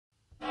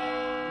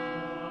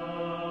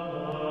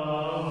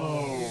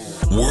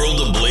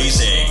World Ablaze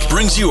Inc.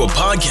 brings you a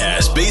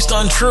podcast based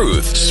on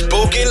truth,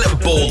 spoken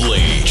boldly.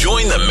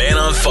 Join the man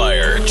on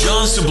fire,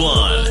 John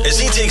Sublon, as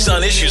he takes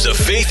on issues of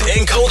faith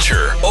and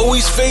culture.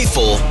 Always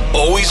faithful,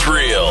 always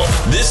real.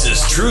 This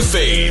is True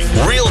Faith,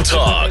 Real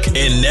Talk.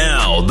 And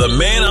now, the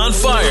man on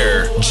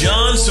fire,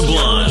 John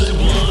Sublon.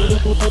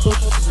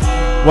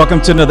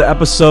 Welcome to another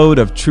episode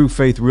of True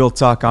Faith, Real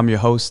Talk. I'm your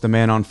host, the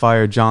man on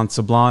fire, John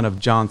Sublon of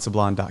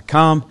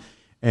johnsublon.com.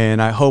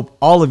 And I hope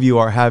all of you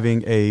are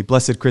having a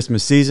blessed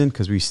Christmas season,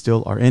 because we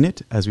still are in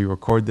it as we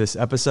record this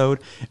episode,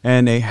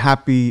 and a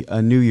happy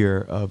new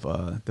year of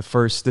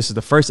this is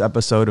the first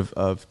episode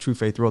of True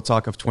Faith Real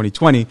Talk of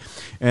 2020.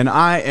 And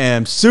I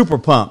am super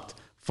pumped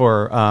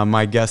for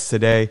my guest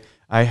today.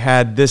 I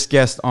had this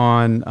guest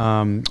on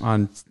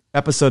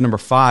episode number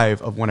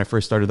 5 of when I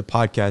first started the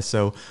podcast.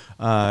 So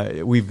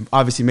we've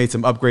obviously made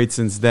some upgrades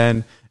since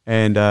then.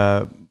 And,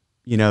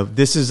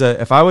 this is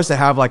if I was to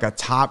have like a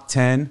top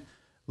 10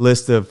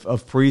 list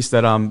of priests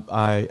that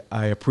I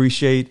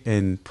appreciate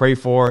and pray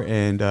for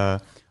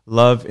and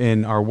love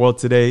in our world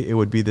today, it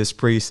would be this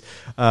priest,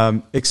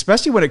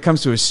 especially when it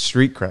comes to his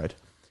street cred.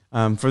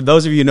 For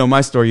those of you who know my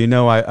story, you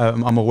know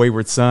I'm a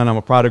wayward son. I'm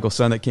a prodigal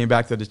son that came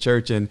back to the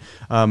church. And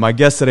my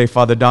guest today,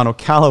 Father Donald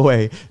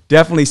Calloway,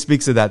 definitely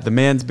speaks of that. The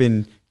man's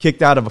been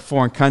kicked out of a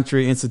foreign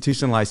country,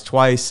 institutionalized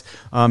twice,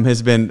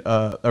 has been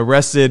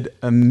arrested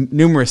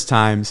numerous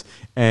times,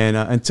 and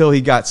until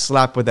he got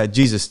slapped with that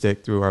Jesus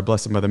stick through our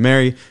Blessed Mother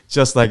Mary,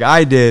 just like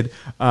I did,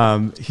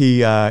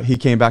 he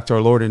came back to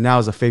our Lord and now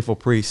is a faithful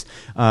priest.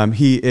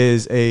 He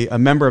is a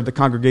member of the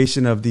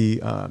congregation of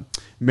the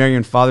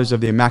Marian Fathers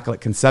of the Immaculate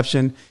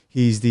Conception.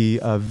 He's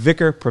the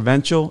Vicar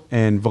Provincial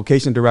and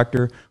Vocation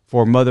Director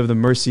for Mother of the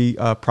Mercy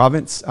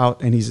Province,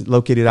 and he's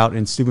located out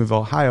in Steubenville,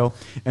 Ohio.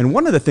 And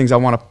one of the things I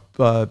want to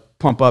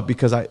pump up,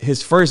 because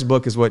his first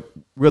book is what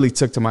really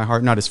took to my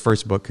heart. Not his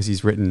first book, because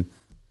he's written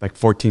like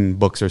 14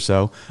 books or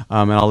so,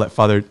 and I'll let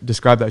Father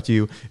describe that to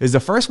you, is the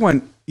first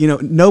one.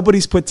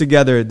 Nobody's put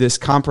together this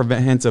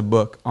comprehensive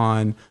book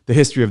on the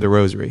history of the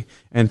Rosary.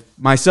 And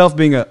myself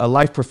being a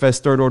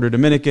life-professed Third Order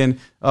Dominican,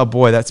 oh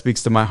boy, that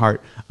speaks to my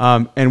heart.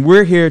 And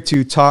we're here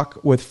to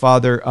talk with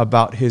Father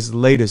about his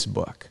latest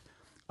book,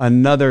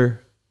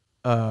 another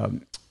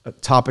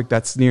topic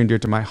that's near and dear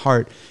to my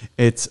heart.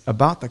 It's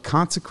about the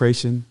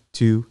consecration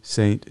to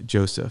Saint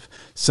Joseph,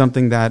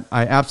 something that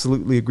I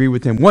absolutely agree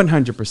with him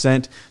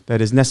 100%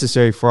 that is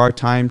necessary for our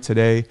time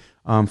today,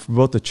 for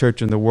both the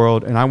church and the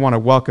world. And I want to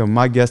welcome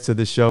my guest to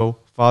the show,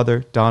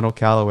 Father Donald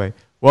Calloway.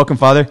 Welcome,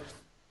 Father.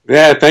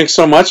 Yeah, thanks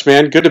so much,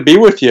 man. Good to be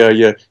with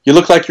you. You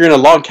look like you're in a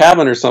log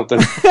cabin or something.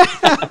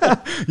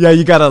 Yeah,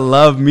 you gotta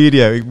love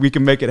media. We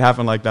can make it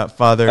happen like that,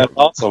 Father. That's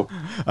awesome.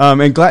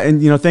 And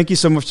thank you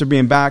so much for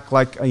being back.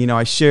 Like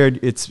I shared,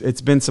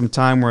 it's been some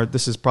time where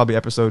this is probably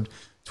episode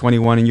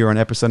 21 and you're on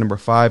episode number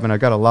 5, and I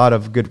got a lot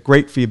of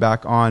great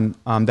feedback on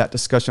that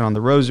discussion on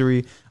the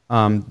Rosary.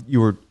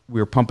 We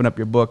were pumping up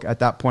your book at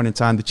that point in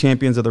time, The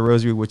Champions of the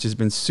Rosary, which has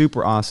been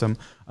super awesome,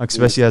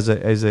 especially as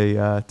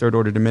a Third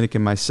Order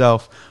Dominican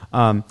myself.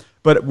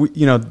 But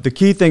the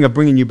key thing of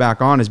bringing you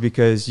back on is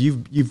because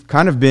you've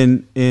kind of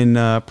been in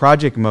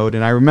project mode.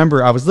 And I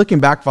remember I was looking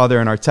back, Father,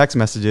 in our text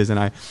messages, and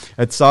I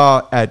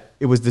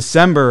it was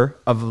December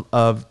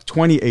of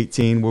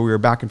 2018 where we were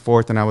back and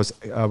forth, and I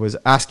was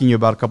asking you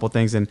about a couple of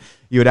things, and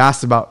you had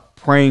asked about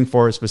praying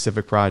for a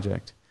specific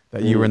project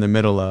that you were in the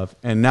middle of,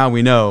 and now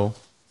we know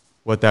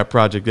what that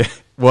project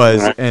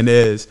was and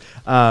is.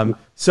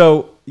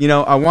 So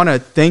I want to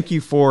thank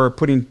you for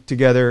putting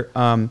together.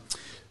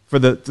 For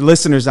the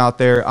listeners out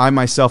there, I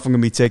myself am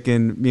going to be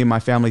taking me and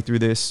my family through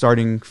this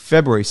starting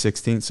February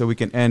 16th, so we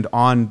can end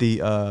on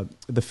the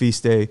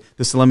feast day,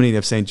 the Solemnity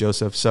of Saint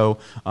Joseph. So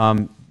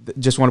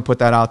just want to put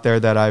that out there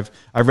that I've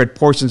read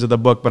portions of the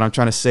book, but I'm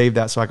trying to save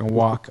that so I can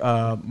walk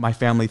my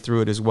family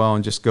through it as well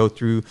and just go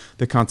through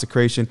the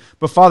consecration.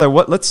 But Father,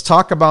 let's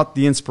talk about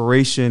the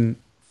inspiration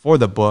for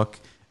the book,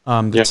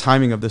 the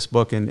timing of this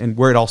book, and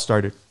where it all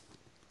started.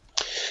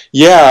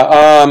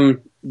 Yeah.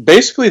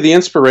 Basically, the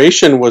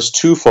inspiration was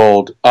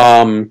twofold.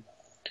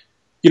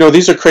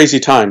 These are crazy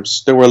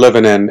times that we're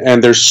living in,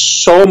 and there's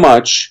so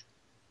much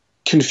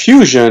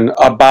confusion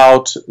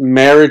about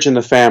marriage and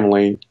the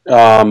family.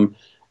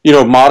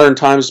 Modern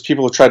times,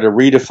 people have tried to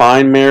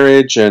redefine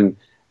marriage, and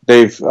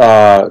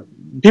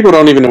people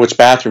don't even know which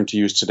bathroom to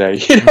use today.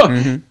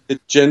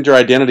 The gender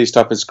identity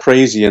stuff is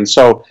crazy. And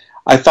so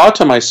I thought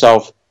to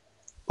myself,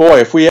 boy,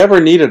 if we ever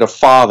needed a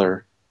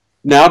father,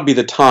 now would be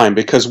the time,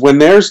 because when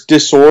there's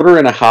disorder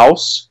in a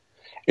house,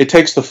 it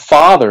takes the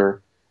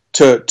father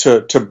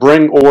to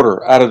bring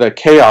order out of the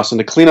chaos and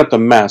to clean up the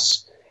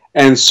mess.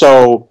 And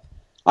so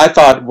I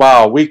thought,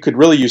 wow, we could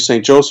really use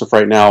St. Joseph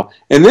right now.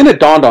 And then it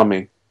dawned on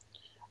me.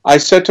 I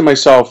said to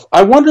myself,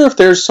 I wonder if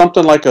there's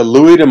something like a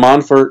Louis de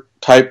Montfort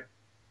type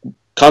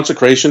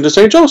consecration to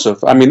St.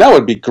 Joseph. I mean, that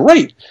would be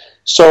great.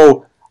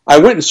 So I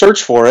went and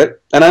searched for it.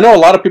 And I know a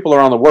lot of people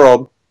around the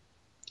world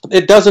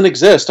it doesn't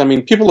exist. I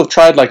mean, people have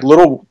tried like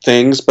little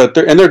things, but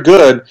they're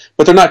good,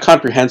 but they're not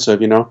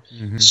comprehensive, you know?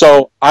 Mm-hmm.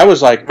 So I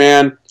was like,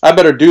 man, I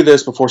better do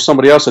this before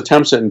somebody else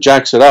attempts it and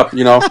jacks it up,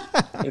 you know?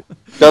 It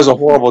does a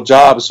horrible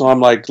job. So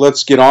I'm like,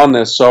 let's get on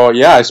this. So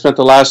yeah, I spent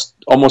the last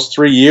almost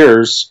 3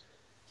 years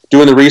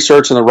doing the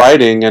research and the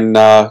writing, and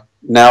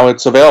now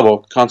it's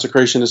available.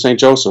 Consecration to St.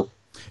 Joseph.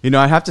 You know,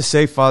 I have to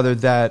say, Father,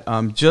 that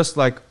just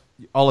like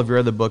all of your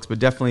other books, but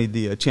definitely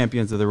the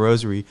Champions of the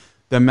Rosary,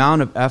 the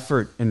amount of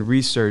effort and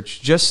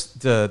research,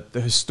 just the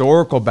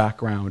historical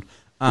background,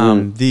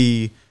 I'm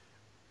you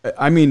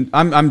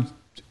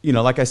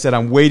know, like I said,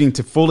 I'm waiting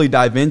to fully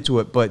dive into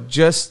it, but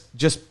just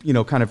you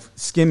know, kind of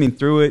skimming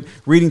through it,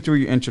 reading through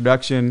your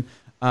introduction,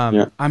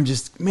 I'm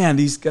just, man,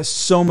 these got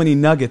so many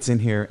nuggets in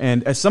here.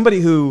 And as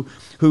somebody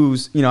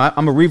who's, you know,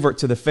 I'm a revert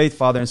to the faith,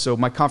 Father, and so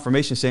my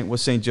confirmation saint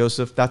was St.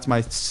 Joseph. That's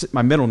my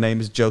middle name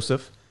is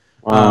Joseph.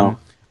 Wow.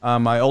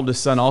 My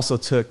oldest son also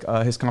took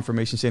his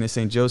confirmation saint as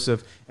St.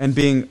 Joseph. And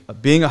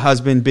being a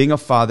husband, being a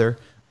father,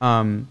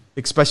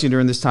 especially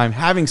during this time,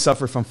 having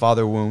suffered from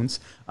father wounds,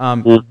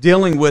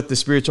 dealing with the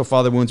spiritual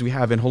father wounds we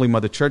have in Holy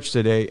Mother Church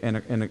today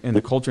and in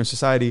the culture and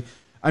society.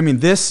 I mean,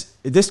 this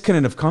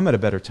couldn't have come at a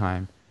better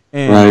time.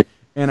 And right.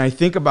 And I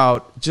think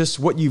about just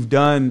what you've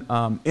done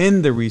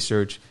in the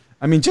research.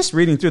 I mean, just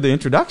reading through the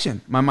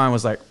introduction, my mind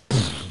was like,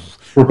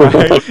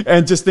 right?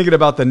 And just thinking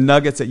about the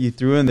nuggets that you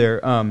threw in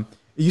there.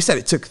 You said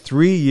it took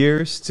 3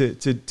 years to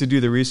do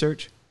the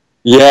research?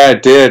 Yeah,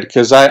 it did,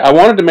 because I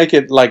wanted to make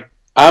it like,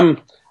 I'm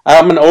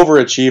an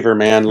overachiever,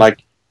 man.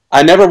 Like,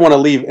 I never want to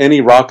leave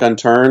any rock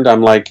unturned.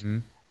 I'm like,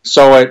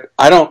 so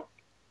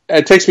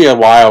it takes me a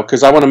while,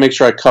 because I want to make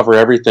sure I cover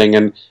everything.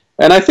 And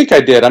I think I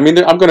did. I mean,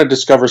 I'm going to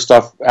discover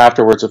stuff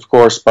afterwards, of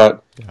course,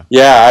 but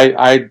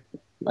yeah,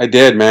 I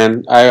did,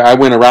 man. I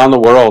went around the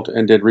world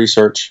and did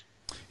research.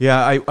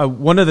 Yeah,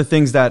 one of the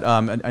things that,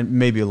 and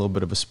maybe a little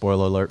bit of a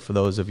spoiler alert for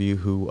those of you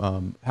who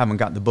haven't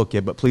gotten the book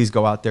yet, but please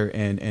go out there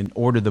and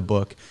order the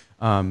book,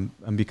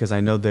 because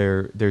I know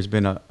there's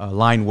been a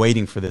line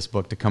waiting for this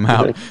book to come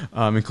out,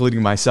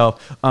 including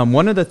myself.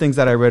 One of the things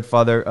that I read,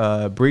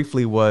 Father,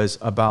 briefly was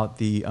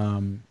about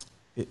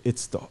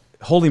it's the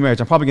Holy Marriage.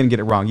 I'm probably going to get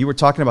it wrong. You were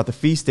talking about the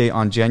feast day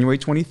on January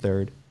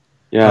 23rd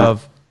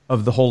of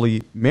the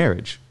Holy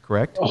Marriage,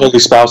 correct? Holy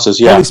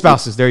Spouses, yeah. Holy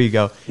Spouses, there you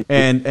go.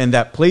 And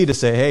that plea to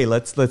say, hey,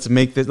 let's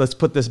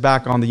put this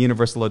back on the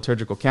universal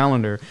liturgical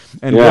calendar.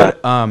 And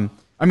I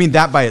mean,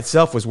 that by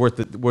itself was worth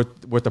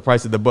the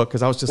price of the book,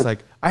 because I was just like,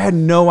 I had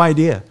no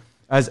idea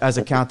as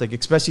a Catholic,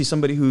 especially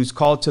somebody who's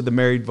called to the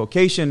married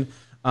vocation.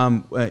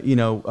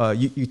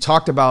 You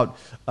talked about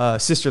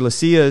Sister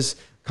Lucia's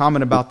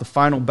comment about the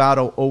final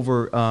battle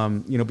over,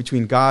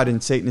 between God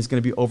and Satan is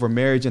going to be over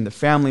marriage and the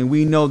family. And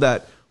we know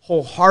that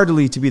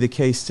wholeheartedly to be the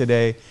case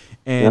today.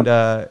 And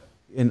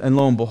and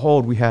lo and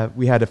behold, we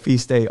had a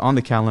feast day on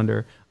the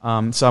calendar.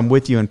 So I'm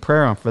with you in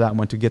prayer for that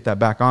one to get that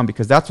back on,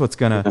 because that's what's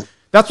gonna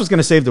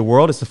save the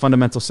world. It's the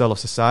fundamental cell of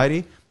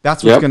society.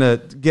 That's what's gonna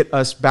get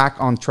us back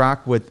on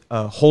track with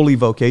holy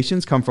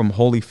vocations, come from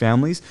holy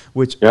families,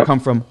 which come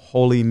from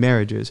holy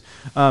marriages.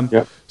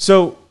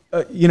 So.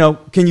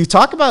 Can you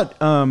talk about?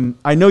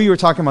 I know you were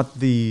talking about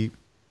the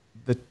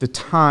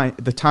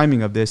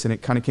timing of this, and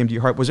it kind of came to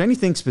your heart. Was there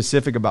anything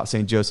specific about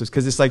St. Joseph's?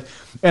 Because it's like,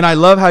 and I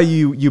love how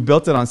you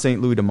built it on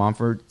St. Louis de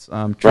Montfort's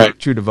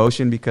true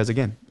devotion. Because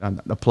again,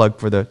 a plug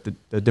for the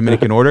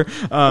Dominican order.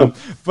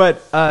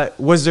 But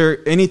was there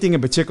anything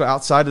in particular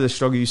outside of the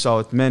struggle you saw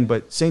with men?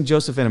 But St.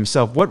 Joseph and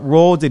himself, what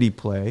role did he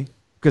play?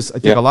 Because I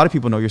think a lot of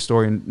people know your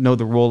story and know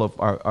the role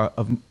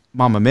of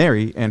Mama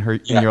Mary and her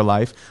in your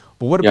life.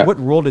 But what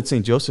role did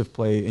St. Joseph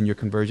play in your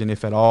conversion,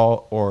 if at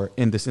all, or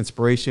in this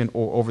inspiration,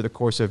 or over the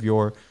course of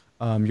your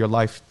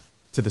life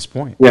to this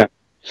point? Yeah,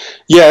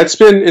 it's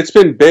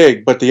been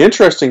big. But the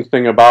interesting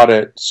thing about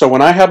it, so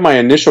when I had my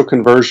initial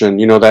conversion,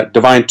 that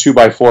divine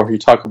 2x4 you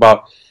talk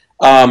about,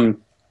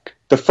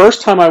 the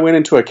first time I went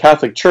into a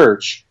Catholic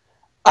church,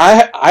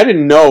 I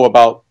didn't know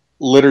about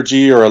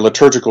liturgy or a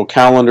liturgical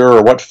calendar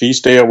or what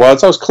feast day it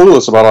was. I was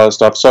clueless about all that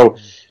stuff. So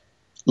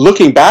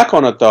looking back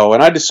on it, though,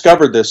 and I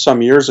discovered this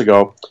some years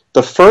ago,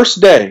 the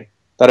first day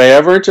that I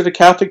ever entered a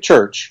Catholic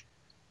church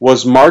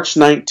was March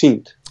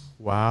 19th.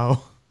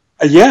 Wow.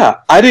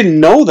 Yeah, I didn't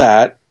know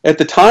that. At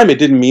the time, it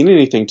didn't mean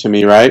anything to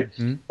me, right?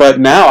 Mm-hmm. But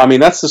now, I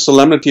mean, that's the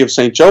solemnity of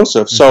St.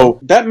 Joseph. Mm-hmm. So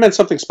that meant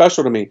something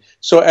special to me.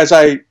 So as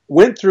I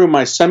went through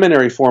my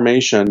seminary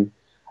formation,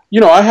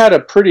 I had a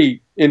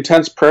pretty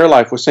intense prayer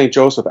life with St.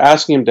 Joseph,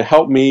 asking him to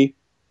help me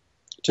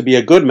to be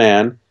a good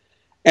man,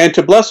 and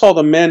to bless all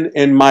the men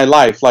in my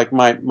life, like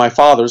my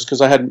fathers, because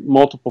I had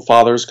multiple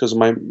fathers, because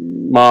my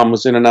mom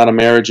was in and out of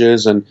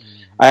marriages, and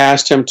I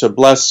asked him to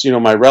bless,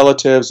 my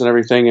relatives and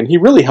everything, and he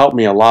really helped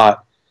me a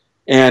lot.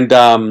 And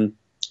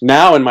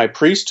now in my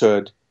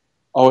priesthood,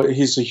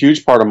 he's a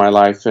huge part of my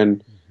life.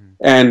 And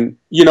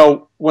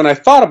when I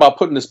thought about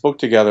putting this book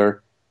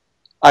together,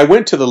 I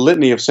went to the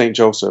Litany of St.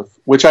 Joseph,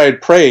 which I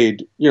had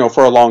prayed,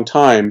 for a long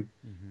time,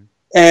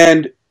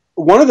 and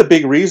one of the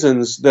big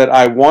reasons that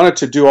I wanted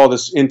to do all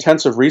this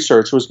intensive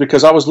research was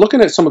because I was looking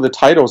at some of the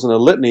titles in the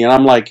litany, and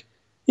I'm like,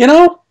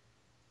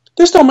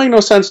 this don't make no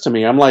sense to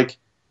me. I'm like,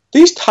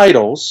 these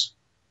titles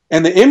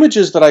and the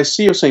images that I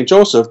see of St.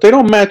 Joseph, they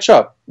don't match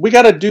up. We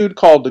got a dude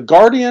called the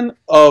Guardian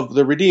of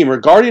the Redeemer,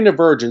 Guardian of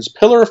Virgins,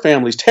 Pillar of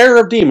Families,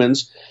 Terror of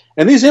Demons,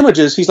 and these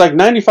images, he's like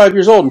 95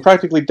 years old and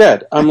practically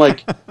dead. I'm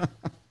like,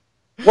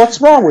 what's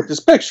wrong with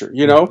this picture,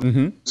 you know?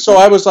 Mm-hmm. So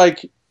I was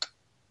like,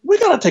 we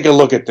got to take a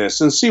look at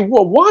this and see,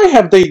 well, why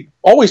have they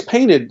always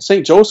painted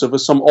St. Joseph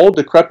as some old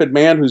decrepit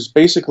man who's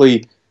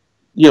basically,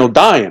 you know,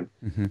 dying?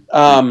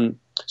 Mm-hmm.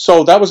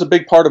 So that was a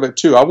big part of it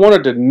too. I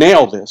wanted to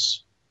nail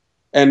this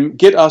and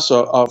get us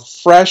a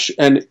fresh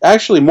and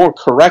actually more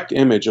correct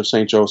image of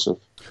St. Joseph.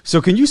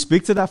 So can you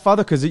speak to that,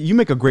 Father? Because you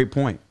make a great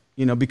point.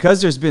 You know,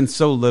 because there's been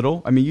so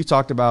little. I mean, you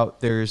talked about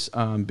there's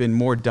been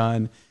more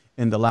done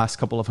in the last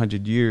couple of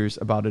 100 years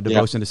about a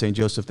devotion to St.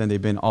 Joseph than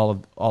they've been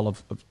all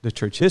of the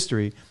church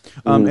history.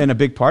 And a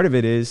big part of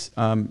it is,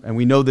 and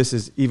we know this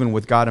is even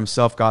with God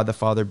himself, God the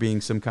Father being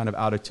some kind of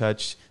out of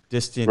touch,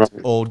 distant,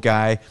 old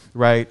guy,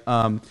 right?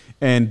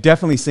 And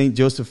definitely St.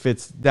 Joseph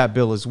fits that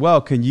bill as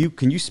well. Can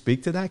you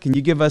speak to that? Can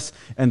you give us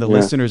and the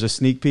listeners a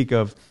sneak peek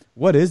of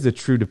what is the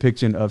true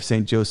depiction of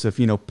St. Joseph,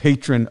 you know,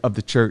 patron of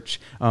the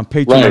church,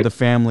 patron of the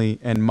family,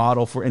 and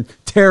model for, and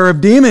terror of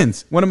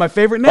demons, one of my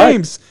favorite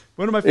names.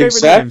 One of my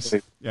favorite names.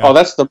 Yeah. Oh,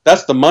 that's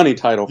the money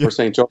title for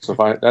St. Joseph.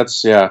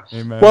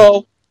 Amen.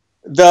 Well,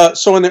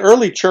 so in the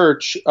early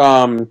church,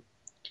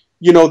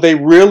 you know, they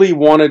really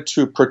wanted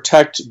to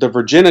protect the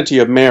virginity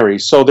of Mary,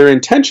 so their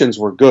intentions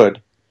were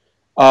good.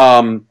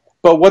 But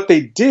what they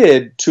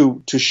did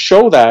to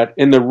show that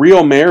in the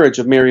real marriage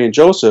of Mary and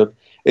Joseph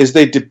is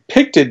they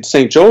depicted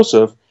St.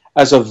 Joseph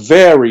as a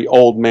very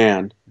old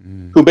man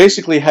who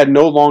basically had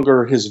no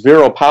longer his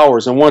virile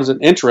powers and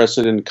wasn't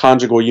interested in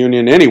conjugal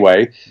union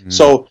anyway.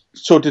 So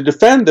to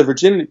defend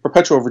the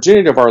perpetual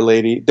virginity of Our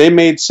Lady, they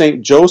made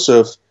St.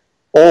 Joseph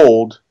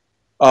old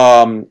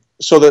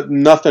so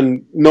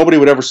that nobody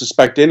would ever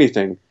suspect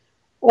anything.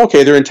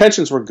 Okay, their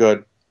intentions were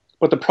good,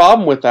 but the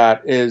problem with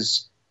that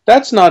is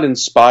that's not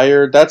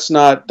inspired.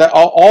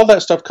 All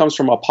that stuff comes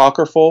from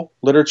apocryphal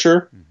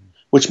literature,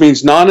 which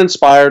means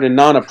non-inspired and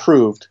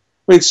non-approved.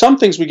 I mean, some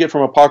things we get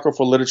from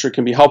apocryphal literature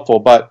can be helpful,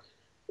 but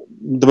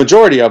the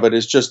majority of it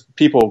is just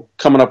people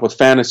coming up with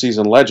fantasies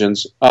and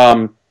legends.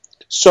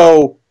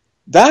 So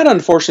that,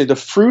 unfortunately, the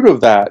fruit of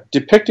that,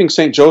 depicting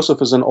St.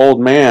 Joseph as an old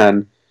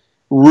man,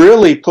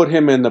 really put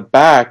him in the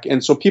back,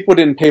 and so people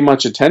didn't pay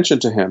much attention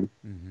to him.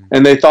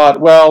 And they thought,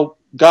 well,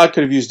 God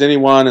could have used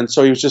anyone, and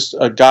so he was just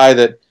a guy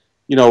that,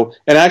 you know,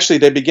 and actually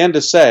they began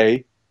to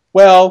say,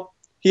 well,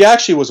 he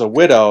actually was a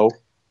widow,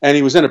 and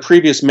he was in a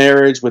previous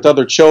marriage with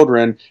other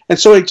children, and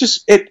so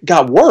it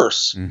got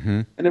worse.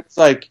 And it was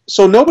like,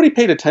 so nobody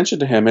paid attention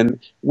to him, and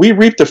we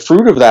reaped the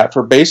fruit of that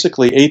for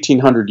basically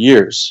 1,800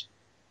 years,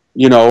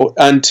 you know,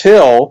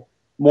 until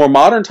more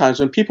modern times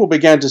when people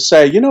began to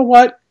say, you know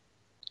what,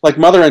 like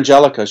Mother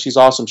Angelica, she's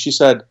awesome. She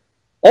said,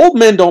 old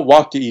men don't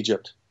walk to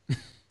Egypt,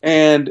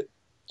 and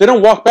they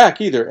don't walk back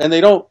either, and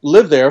they don't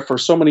live there for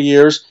so many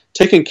years,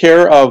 taking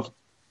care of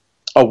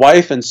a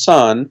wife and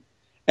son.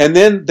 And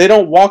then they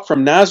don't walk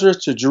from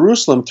Nazareth to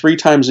Jerusalem 3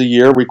 times a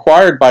year,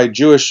 required by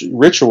Jewish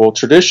ritual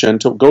tradition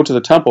to go to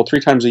the temple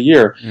 3 times a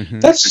year.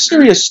 That's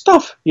serious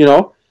stuff, you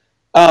know.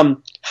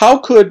 How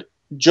could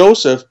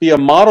Joseph be a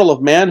model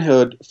of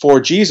manhood for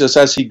Jesus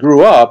as he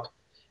grew up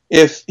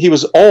if he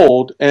was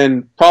old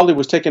and probably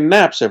was taking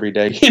naps every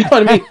day? You know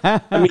what I mean?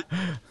 I mean,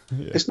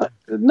 it's not.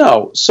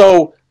 No.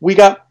 So we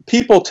got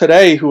people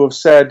today who have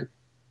said,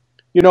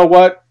 you know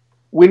what?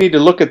 We need to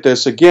look at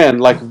this again,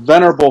 like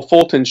Venerable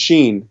Fulton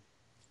Sheen.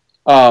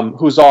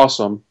 Who's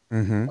awesome.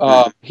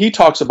 He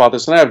talks about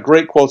this, and I have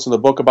great quotes in the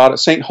book about it.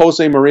 Saint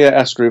Jose Maria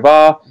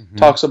Escrivá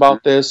talks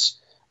about this,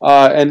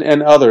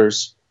 and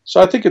others.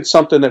 So I think it's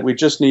something that we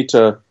just need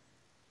to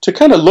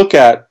kind of look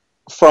at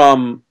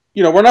from,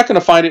 you know, we're not going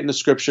to find it in the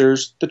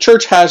scriptures. The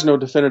church has no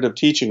definitive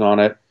teaching on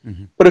it.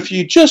 But if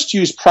you just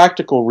use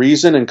practical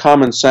reason and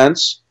common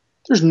sense,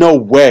 there's no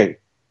way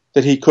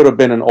that he could have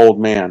been an old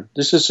man.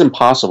 This is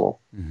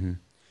impossible.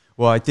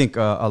 Well, I think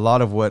a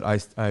lot of what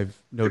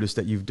I've noticed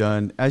that you've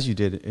done, as you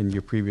did in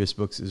your previous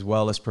books as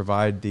well, is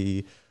provide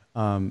the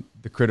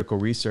critical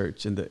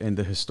research and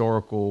the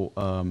historical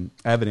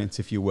evidence,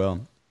 if you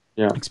will.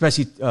 Yeah.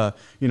 Especially,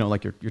 you know,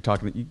 like you're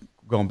talking,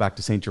 going back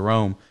to St.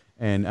 Jerome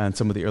and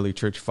some of the early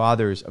church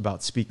fathers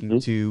about speaking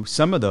to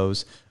some of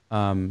those,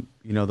 you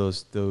know,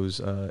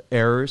 those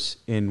errors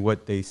in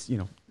what they, you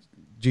know,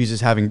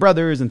 Jesus having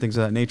brothers and things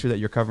of that nature that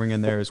you're covering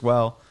in there as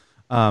well.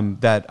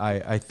 That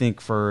I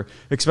think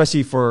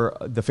especially for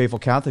the faithful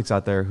Catholics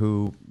out there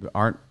who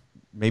aren't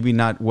maybe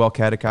not well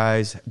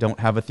catechized, don't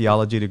have a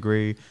theology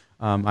degree.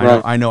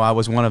 I know I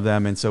was one of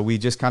them. And so we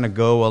just kind of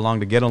go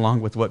along to get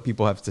along with what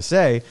people have to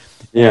say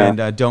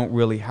and don't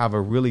really have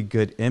a really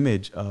good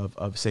image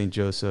of St.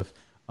 Joseph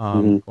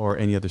or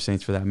any other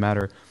saints for that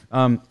matter.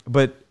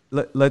 But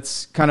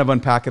let's kind of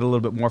unpack it a little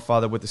bit more,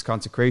 Father, with this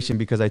consecration,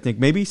 because I think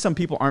maybe some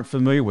people aren't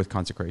familiar with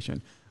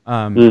consecration.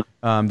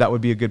 That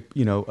would be a good,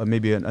 you know,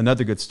 maybe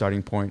another good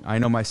starting point. I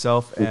know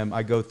myself,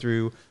 I go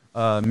through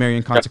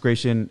Marian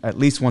consecration at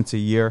least once a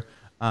year.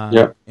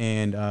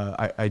 And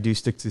I do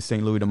stick to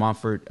St. Louis de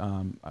Montfort.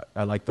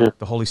 I like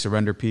the Holy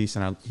Surrender piece,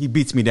 and he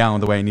beats me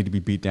down the way I need to be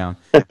beat down.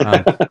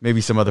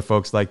 Maybe some other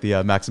folks like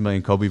the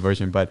Maximilian Kolbe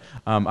version, but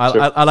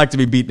I like to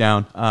be beat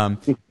down,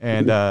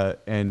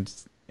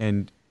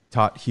 and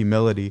taught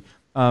humility.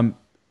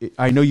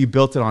 I know you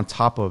built it on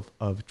top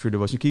of true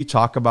devotion. Can you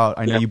talk about,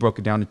 I know you broke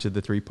it down into the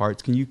 3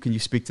 parts. Can you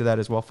speak to that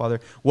as well, Father?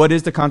 What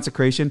is the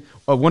consecration?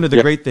 One of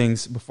the great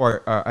things,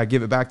 before I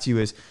give it back to you,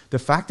 is the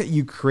fact that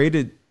you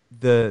created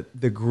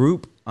the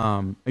group.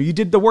 You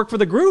did the work for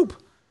the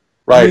group.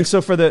 Right. I mean,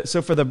 so for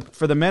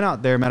the men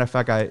out there, matter of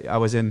fact, I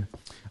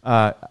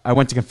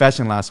went to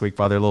confession last week,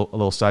 Father, a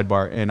little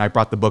sidebar, and I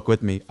brought the book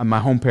with me. My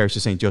home parish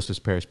is St. Joseph's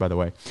Parish, by the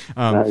way.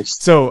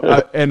 Nice. So,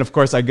 and of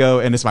course I go,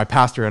 and it's my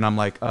pastor, and I'm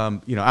like,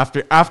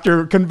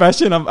 after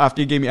confession,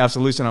 after he gave me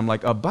absolution, I'm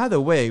like, by the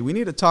way, we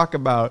need to talk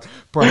about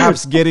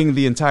perhaps getting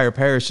the entire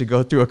parish to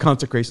go through a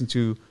consecration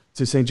to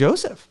St.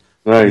 Joseph.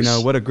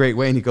 Nice. What a great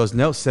way. And he goes,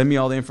 no, send me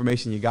all the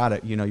information. You got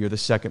it. You're the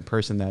second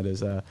person that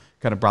has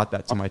kind of brought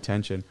that to my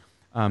attention.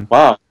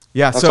 Wow.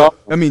 Yeah, that's awesome.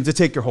 I mean, to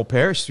take your whole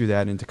parish through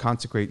that and to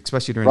consecrate,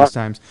 especially during these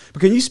times. But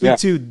can you speak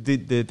to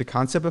the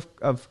concept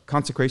of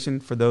consecration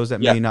for those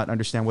that may not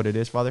understand what it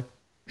is, Father?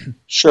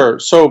 Sure.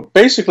 So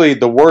basically,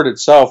 the word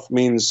itself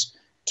means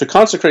to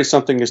consecrate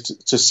something is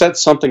to set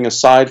something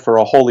aside for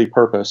a holy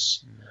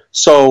purpose.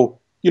 So,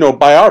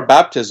 by our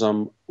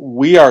baptism,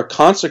 we are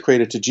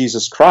consecrated to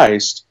Jesus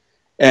Christ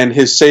and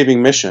his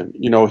saving mission.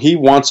 He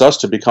wants us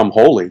to become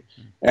holy.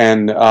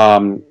 And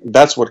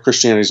that's what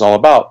Christianity is all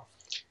about.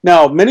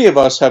 Now, many of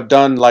us have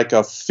done like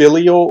a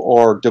filial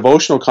or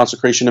devotional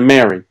consecration to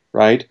Mary,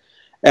 right?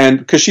 And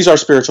because she's our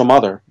spiritual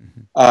mother.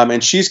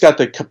 And she's got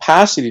the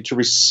capacity to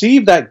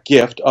receive that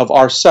gift of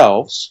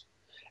ourselves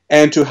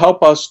and to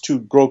help us to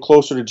grow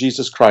closer to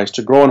Jesus Christ,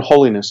 to grow in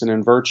holiness and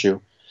in virtue.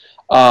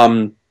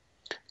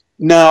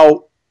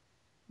 Now,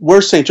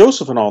 where's St.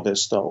 Joseph in all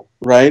this, though,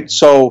 right?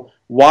 So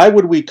why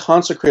would we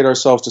consecrate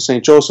ourselves to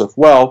St. Joseph?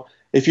 Well,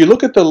 if you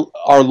look at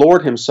our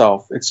Lord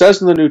himself, it says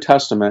in the New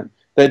Testament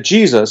that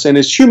Jesus, in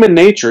his human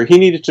nature, he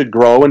needed to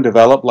grow and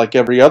develop like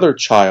every other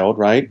child,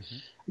 right?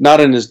 Not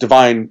in his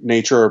divine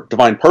nature or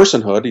divine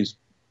personhood,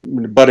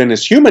 but in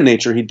his human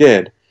nature he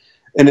did.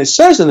 And it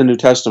says in the New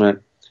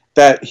Testament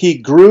that he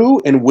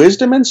grew in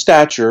wisdom and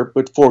stature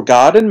before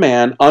God and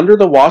man under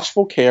the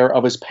watchful care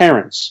of his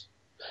parents.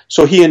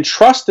 So he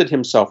entrusted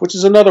himself, which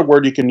is another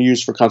word you can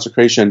use for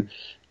consecration,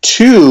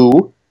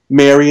 to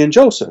Mary and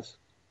Joseph.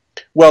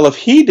 Well, if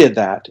he did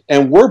that,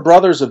 and we're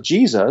brothers of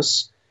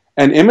Jesus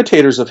and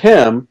imitators of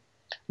him,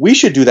 we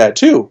should do that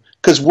too,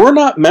 because we're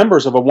not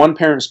members of a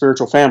one-parent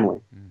spiritual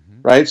family,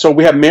 right? So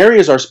we have Mary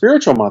as our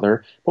spiritual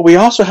mother, but we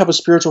also have a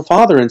spiritual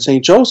father in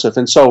St. Joseph.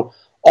 And so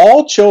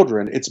all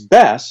children, it's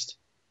best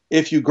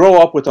if you grow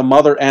up with a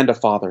mother and a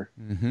father.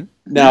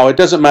 Now, it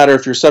doesn't matter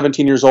if you're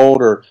 17 years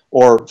old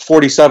or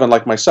 47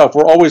 like myself.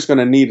 We're always going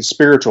to need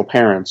spiritual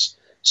parents.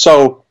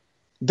 So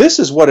this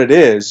is what it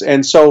is.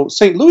 And so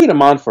St. Louis de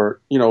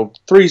Montfort,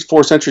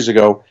 3-4 centuries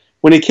ago,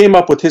 when he came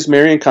up with his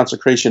Marian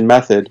consecration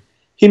method,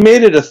 he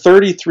made it a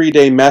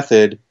 33-day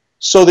method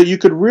so that you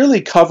could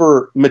really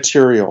cover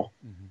material.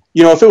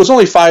 If it was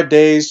only 5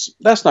 days,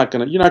 you're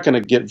not gonna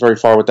get very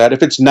far with that.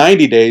 If it's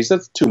 90 days,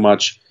 that's too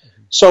much.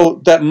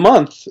 So that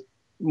month,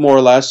 more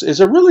or less, is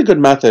a really good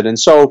method. And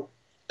so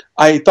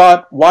I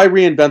thought, why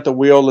reinvent the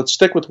wheel? Let's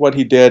stick with what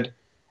he did,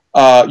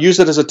 use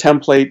it as a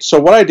template. So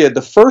what I did,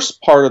 the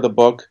first part of the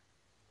book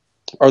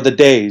are the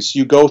days.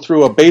 You go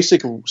through a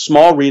basic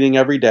small reading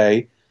every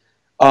day.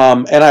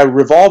 And I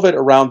revolve it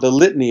around the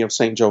litany of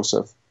St.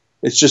 Joseph.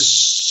 It's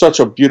just such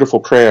a beautiful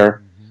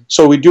prayer.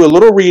 So we do a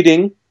little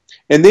reading,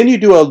 and then you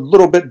do a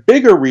little bit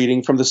bigger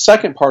reading from the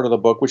second part of the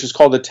book, which is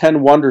called the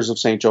 10 Wonders of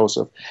St.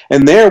 Joseph.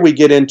 And there we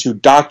get into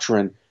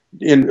doctrine,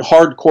 in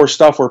hardcore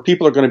stuff where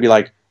people are going to be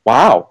like,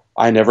 wow,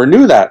 I never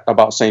knew that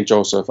about St.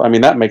 Joseph. I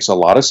mean, that makes a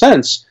lot of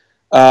sense.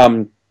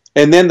 And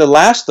then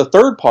the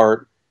third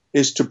part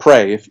is to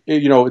pray.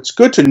 It's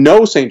good to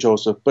know St.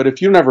 Joseph, but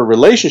if you don't have a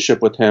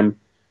relationship with him,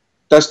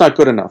 that's not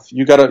good enough.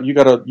 You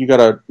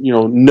gotta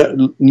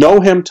know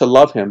him to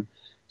love him.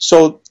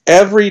 So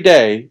every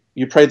day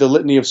you pray the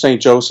litany of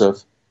St.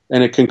 Joseph,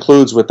 and it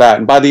concludes with that.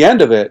 And by the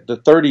end of it, the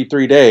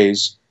 33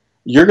 days,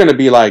 you're going to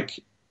be like,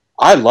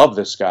 I love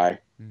this guy.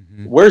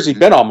 Where's he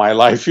been all my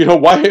life?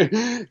 Why?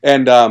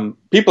 And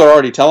people are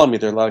already telling me,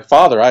 they're like,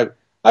 Father,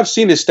 I've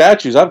seen his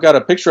statues. I've got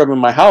a picture of him in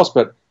my house,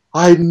 but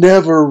I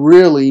never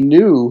really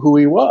knew who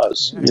he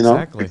was.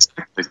 Exactly.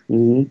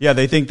 Yeah,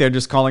 they think they're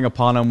just calling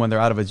upon him when they're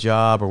out of a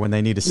job or when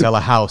they need to sell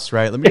a house,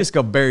 right? Let me just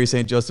go bury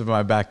St. Joseph in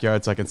my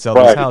backyard so I can sell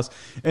this house.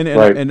 And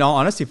in all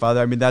honesty,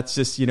 Father, I mean, that's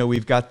just,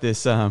 we've got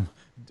this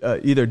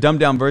either dumbed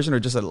down version or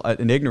just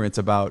an ignorance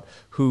about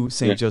who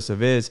St.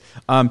 Joseph is.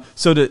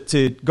 So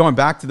to going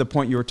back to the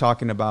point you were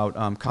talking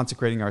about,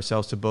 consecrating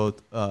ourselves to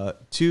both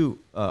to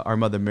our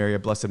Mother Mary, our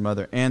Blessed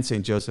Mother, and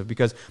St. Joseph,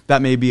 because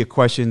that may be a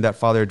question that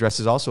Father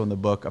addresses also in the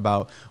book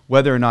about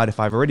whether or not, if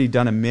I've already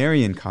done a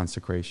Marian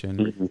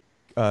consecration,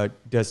 how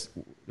does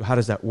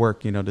that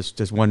work?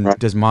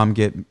 Does mom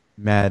get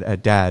mad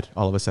at dad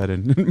all of a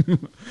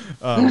sudden.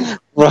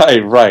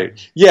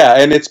 Right.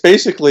 Yeah, and it's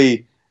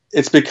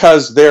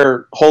because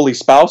they're holy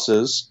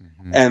spouses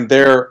and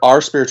they're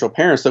our spiritual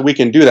parents that we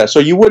can do that. So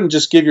you wouldn't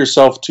just give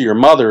yourself to your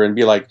mother and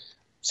be like,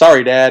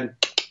 "Sorry, Dad."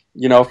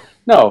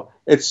 No,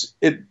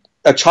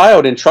 a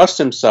child entrusts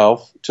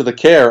himself to the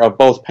care of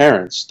both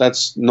parents.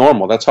 That's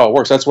normal. That's how it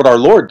works. That's what our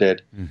Lord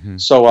did.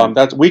 So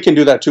we can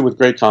do that too with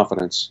great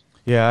confidence.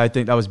 Yeah, I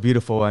think that was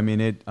beautiful. I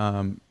mean,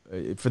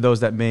 for those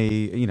that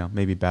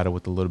maybe battle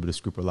with a little bit of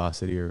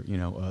scrupulosity or,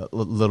 a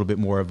little bit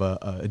more of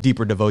a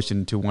deeper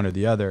devotion to one or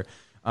the other.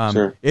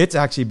 Sure. It's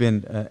actually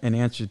been an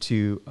answer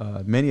to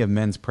many of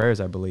men's prayers,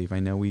 I believe. I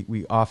know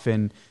we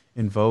often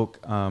invoke,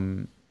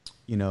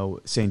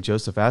 Saint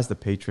Joseph as the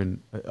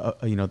patron,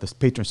 the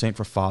patron saint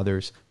for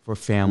fathers, for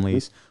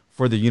families,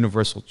 for the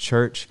universal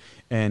church,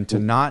 and to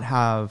not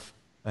have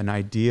an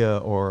idea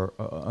or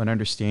an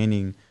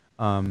understanding,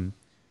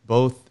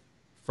 both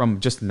from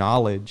just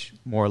knowledge,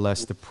 more or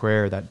less, the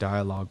prayer, that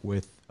dialogue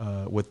with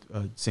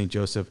Saint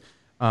Joseph,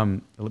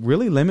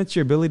 really limits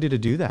your ability to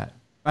do that.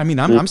 I mean,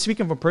 I'm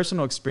speaking from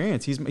personal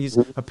experience. He's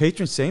a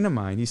patron saint of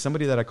mine. He's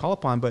somebody that I call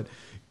upon, but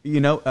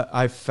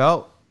I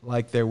felt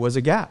like there was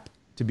a gap,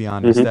 to be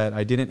honest, that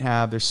I didn't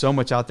have. There's so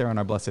much out there on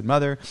our Blessed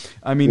Mother.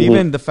 I mean,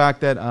 even the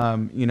fact that,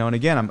 and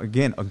again, I'm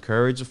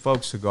encourage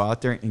folks to go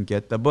out there and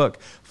get the book.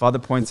 Father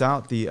points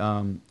out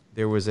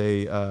there was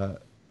a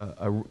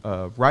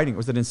writing,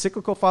 was it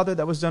encyclical, Father,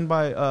 that was done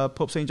by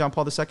Pope St. John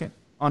Paul II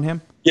on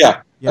him?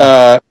 Yeah.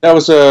 That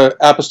was an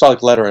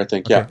apostolic letter, I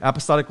think. Okay. Yeah.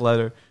 Apostolic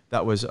letter.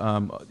 That was,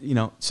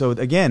 so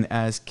again,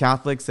 as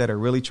Catholics that are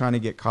really trying to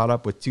get caught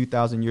up with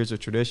 2,000 years of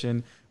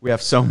tradition, we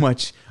have so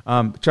much.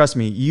 Trust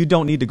me, you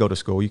don't need to go to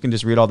school. You can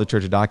just read all the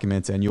church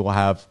documents and you will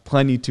have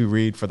plenty to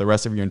read for the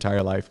rest of your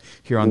entire life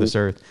here on this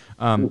earth.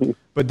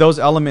 But those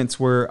elements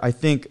where I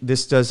think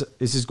this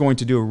is going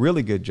to do a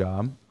really good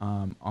job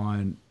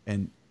on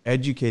and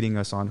educating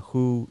us on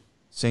who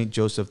St.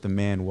 Joseph the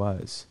man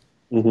was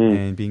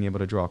and being able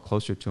to draw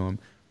closer to him.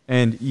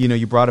 And,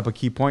 you brought up a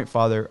key point,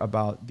 Father,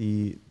 about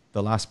the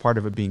last part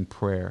of it being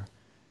prayer.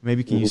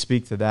 Maybe can you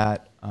speak to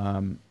that,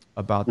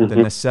 about the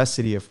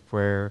necessity of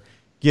prayer,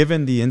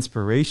 given the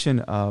inspiration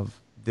of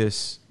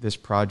this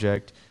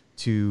project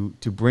to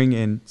bring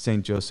in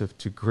St. Joseph,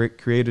 to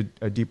create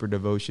a deeper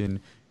devotion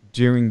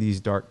during these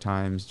dark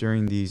times,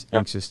 during these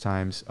anxious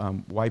times?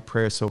 Why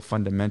prayer is so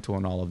fundamental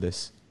in all of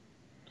this?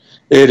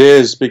 It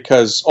is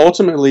because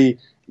ultimately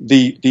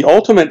the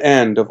ultimate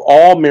end of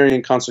all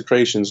Marian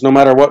consecrations, no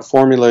matter what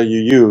formula you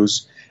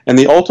use, and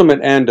the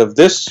ultimate end of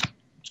this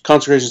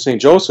consecration of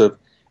St. Joseph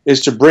is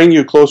to bring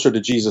you closer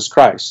to Jesus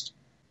Christ.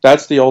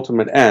 That's the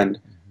ultimate end.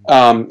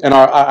 And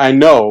I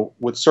know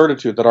with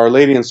certitude that Our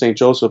Lady and St.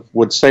 Joseph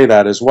would say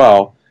that as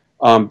well.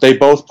 They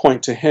both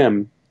point to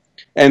him.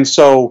 And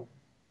so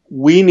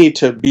we need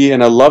to be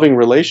in a loving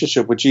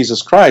relationship with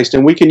Jesus Christ,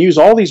 and we can use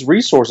all these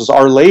resources.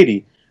 Our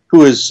Lady,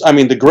 who is,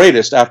 the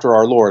greatest after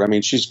our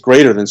Lord. She's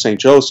greater than St.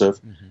 Joseph.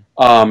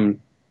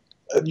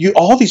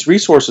 All these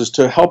resources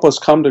to help us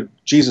come to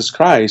Jesus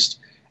Christ.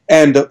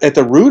 And at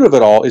the root of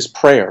it all is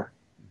prayer.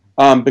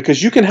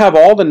 Because you can have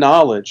all the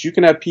knowledge, you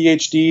can have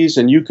PhDs,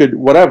 and you could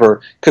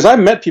whatever. Because I've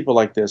met people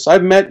like this.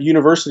 I've met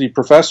university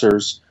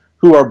professors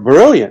who are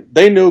brilliant.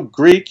 They know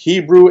Greek,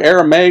 Hebrew,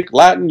 Aramaic,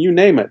 Latin, you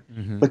name it.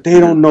 But they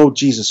don't know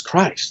Jesus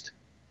Christ.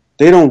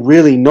 They don't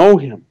really know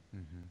him.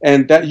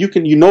 And that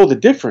you know the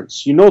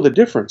difference. You know the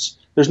difference.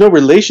 There's no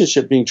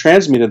relationship being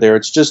transmitted there.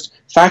 It's just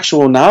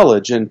factual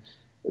knowledge, and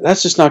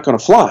that's just not going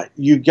to fly.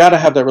 You got to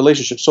have that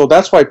relationship. So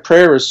that's why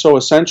prayer is so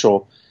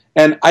essential.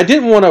 And I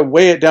didn't want to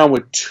weigh it down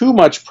with too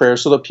much prayer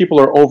so that people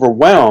are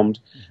overwhelmed,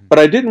 but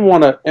I didn't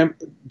want to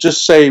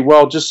just say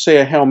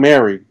a Hail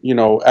Mary,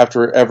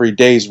 after every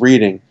day's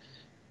reading.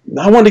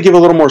 I wanted to give a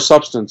little more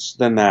substance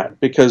than that,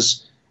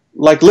 because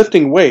like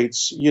lifting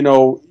weights, you're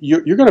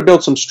going to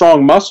build some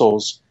strong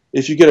muscles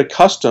if you get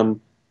accustomed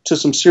to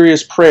some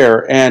serious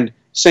prayer. And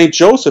St.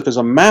 Joseph is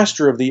a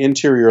master of the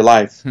interior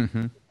life.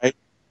 Right?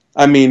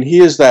 He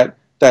is that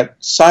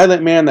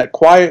silent man, that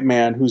quiet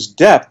man whose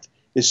depth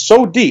is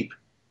so deep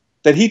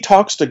that he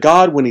talks to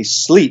God when he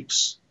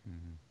sleeps.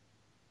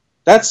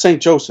 That's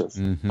St. Joseph.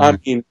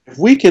 If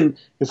we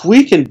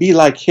can be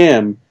like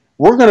him,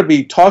 we're going to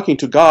be talking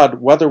to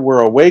God whether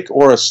we're awake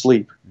or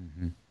asleep.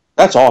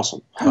 That's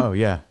awesome. Oh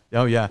yeah.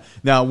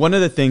 Now, one of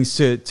the things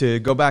to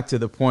go back to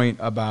the point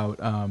about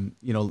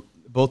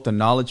both the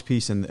knowledge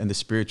piece and the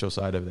spiritual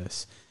side of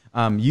this,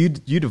 you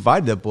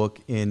divide the book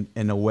in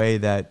a way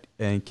that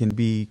can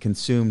be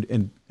consumed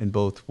in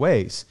both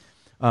ways.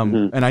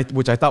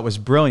 Which I thought was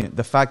brilliant.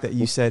 The fact that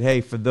you said, hey,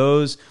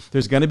 there's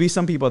going to be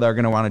some people that are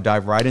going to want to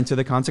dive right into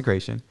the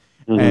consecration.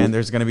 And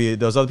there's going to be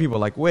those other people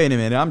like, wait a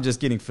minute, I'm just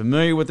getting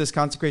familiar with this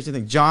consecration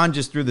thing. John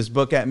just threw this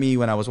book at me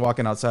when I was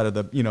walking outside of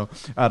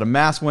out of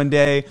Mass one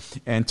day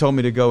and told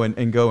me to go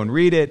and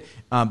read it.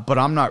 But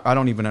I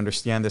don't even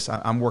understand this.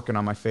 I'm working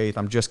on my faith.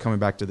 I'm just coming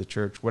back to the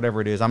church, whatever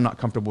it is. I'm not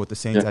comfortable with the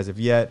saints as of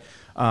yet.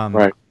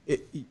 Right.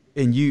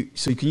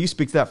 so can you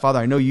speak to that, Father?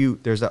 I know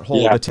there's that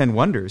whole, Yeah. the 10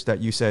 wonders that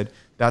you said,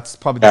 that's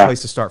probably the Yeah.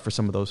 place to start for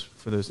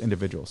those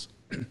individuals.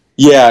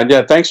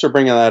 Yeah. Thanks for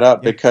bringing that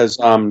up, because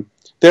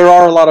there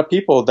are a lot of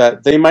people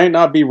that they might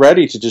not be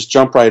ready to just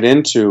jump right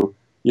into,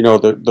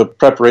 the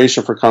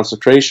preparation for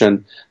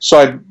consecration.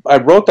 So I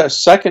wrote that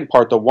second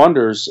part, the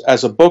wonders,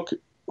 as a book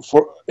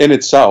in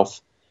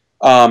itself,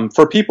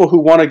 for people who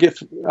want to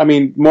get,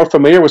 more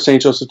familiar with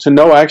St. Joseph, to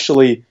know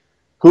actually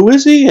who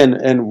is he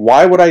and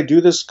why would I do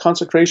this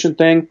consecration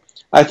thing.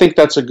 I think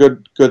that's a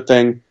good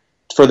thing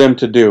for them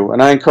to do.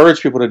 And I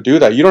encourage people to do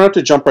that. You don't have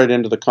to jump right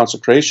into the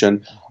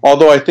consecration.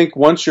 Although I think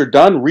once you're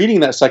done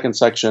reading that second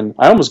section,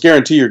 I almost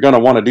guarantee you're going to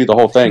want to do the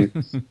whole thing.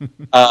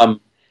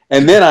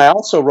 And then I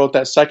also wrote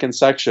that second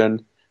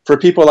section for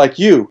people like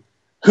you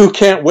who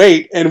can't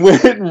wait and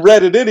went and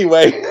read it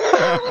anyway.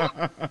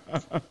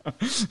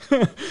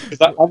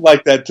 I'm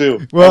like that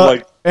too. Well,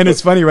 and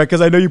it's funny, right?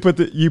 Because I know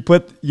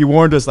you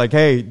warned us, like,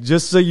 hey,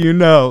 just so you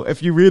know,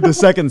 if you read the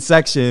second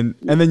section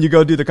and then you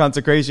go do the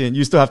consecration,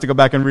 you still have to go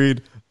back and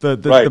read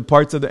the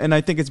parts of and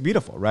I think it's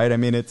beautiful, right? I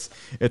mean, it's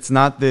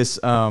not this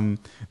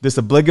this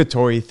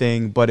obligatory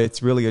thing, but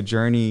it's really a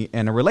journey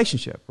and a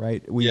relationship,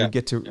 right? We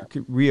get to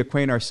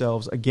reacquaint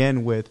ourselves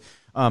again with.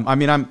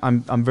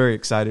 I'm very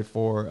excited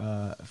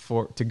to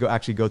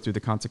go through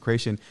the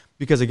consecration,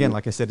 because again,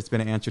 like I said, it's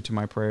been an answer to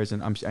my prayers,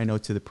 and I know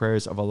to the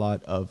prayers of a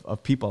lot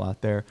of people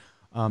out there,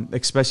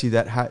 especially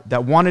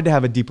that wanted to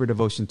have a deeper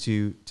devotion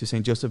to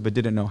Saint Joseph but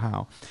didn't know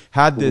how.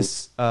 Had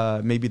this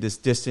maybe this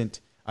distant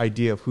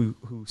idea of who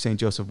Saint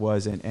Joseph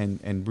was,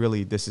 and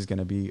really this is going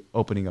to be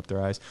opening up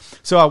their eyes.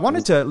 So I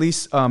wanted to at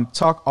least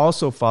talk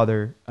also,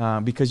 Father,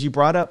 because you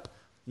brought up.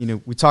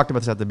 We talked about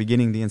this at the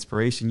beginning, the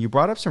inspiration. You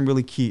brought up some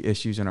really key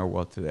issues in our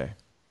world today.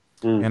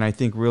 And I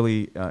think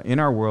really in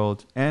our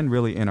world and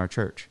really in our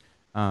church,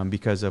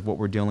 because of what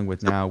we're dealing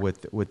with now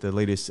with the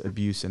latest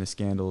abuse and the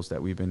scandals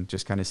that we've been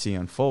just kind of seeing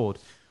unfold.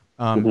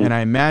 And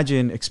I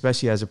imagine,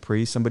 especially as a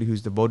priest, somebody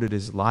who's devoted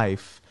his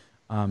life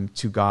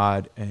to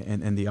God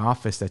and the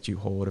office that you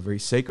hold, a very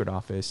sacred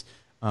office,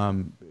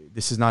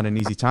 this is not an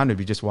easy time to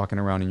be just walking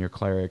around in your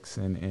clerics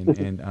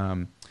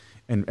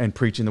and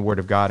preaching the word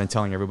of God and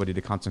telling everybody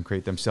to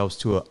consecrate themselves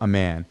to a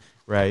man,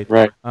 right?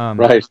 Right.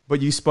 Right.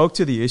 But you spoke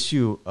to the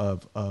issue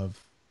of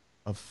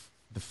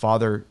the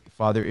father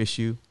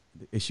issue,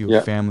 the issue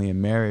of family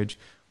and marriage.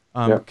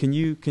 Can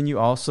you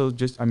also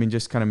just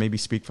kind of maybe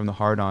speak from the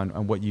heart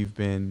on what you've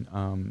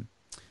been,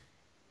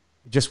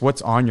 just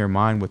what's on your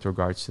mind with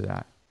regards to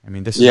that? I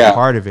mean, this is a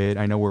part of it.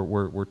 I know we're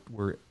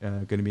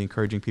going to be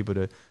encouraging people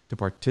to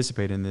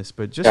participate in this,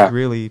 but just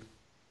really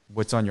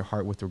what's on your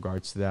heart with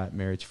regards to that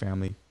marriage,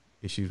 family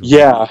issues.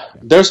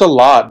 There's a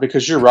lot,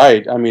 because you're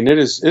right. I mean, it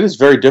is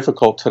very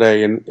difficult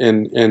today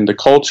in the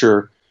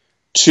culture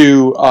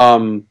to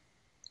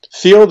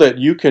feel that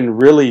you can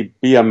really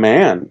be a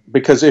man,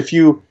 because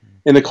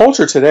in the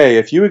culture today,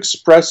 if you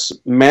express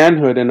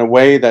manhood in a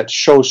way that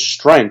shows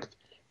strength,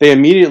 they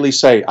immediately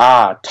say,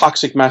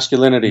 toxic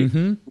masculinity.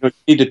 You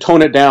need to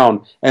tone it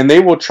down, and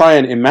they will try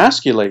and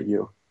emasculate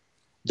you.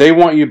 They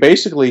want you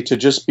basically to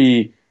just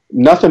be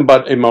nothing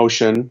but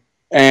emotion,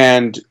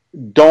 and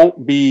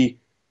don't be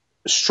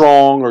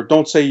strong, or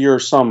don't say you're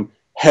some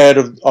head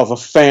of a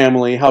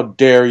family, how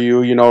dare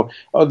you,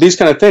 these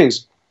kind of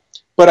things.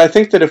 But I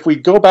think that if we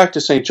go back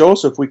to St.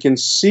 Joseph, we can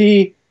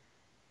see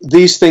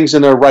these things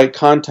in their right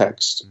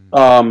context,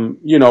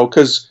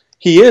 because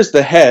he is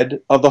the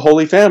head of the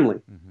Holy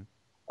Family.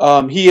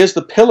 He is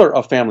the pillar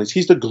of families.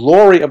 He's the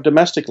glory of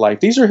domestic life.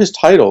 These are his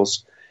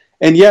titles.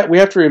 And yet we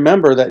have to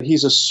remember that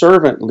he's a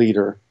servant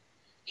leader.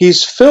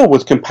 He's filled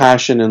with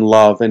compassion and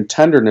love and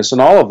tenderness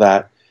and all of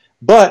that.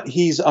 But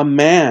he's a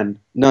man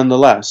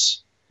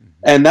nonetheless.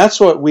 And that's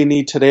what we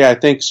need today, I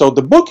think. So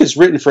the book is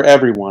written for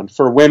everyone,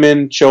 for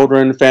women,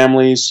 children,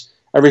 families,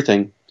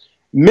 everything.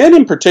 Men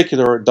in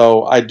particular,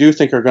 though, I do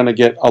think are going to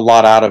get a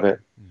lot out of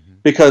it.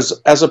 Because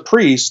as a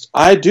priest,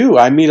 I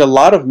meet a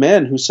lot of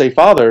men who say,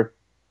 Father,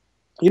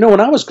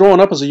 when I was growing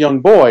up as a young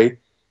boy, it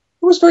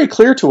was very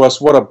clear to us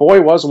what a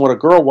boy was and what a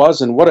girl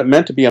was, and what it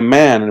meant to be a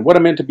man and what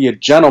it meant to be a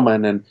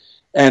gentleman.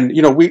 And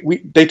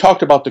they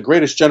talked about the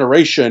greatest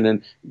generation,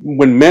 and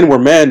when men were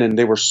men and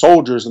they were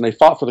soldiers and they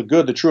fought for the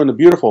good, the true, and the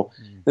beautiful.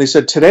 And they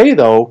said, today,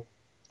 though,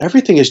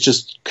 everything is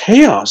just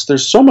chaos.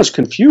 There's so much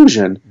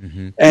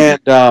confusion.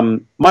 And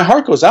my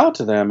heart goes out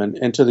to them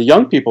and to the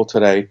young people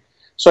today.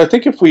 So I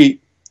think if we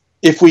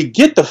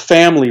get the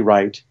family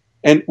right,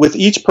 and with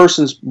each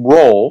person's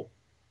role,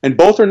 and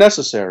both are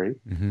necessary,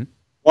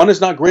 one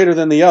is not greater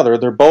than the other,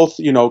 they're both,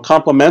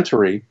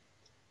 complementary,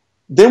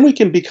 then we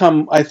can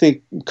become, I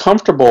think,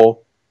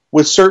 comfortable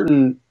with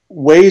certain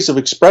ways of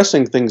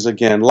expressing things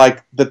again,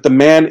 like that the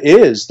man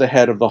is the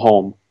head of the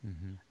home.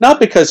 Not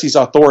because he's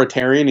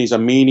authoritarian, he's a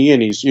meanie,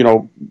 and he's,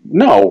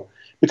 no,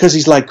 because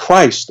he's like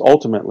Christ,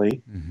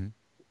 ultimately.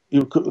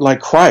 Like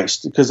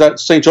Christ, because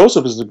that St.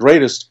 Joseph is the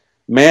greatest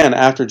man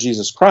after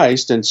Jesus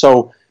Christ. And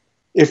so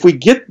if we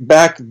get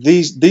back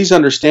these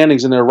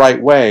understandings in their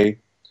right way,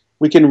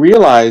 we can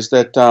realize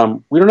that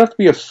we don't have to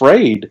be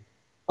afraid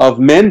of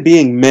men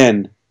being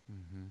men.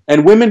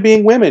 And women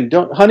being women,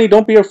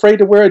 don't be afraid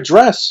to wear a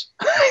dress.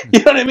 You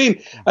know what I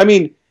mean? I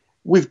mean,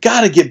 we've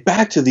got to get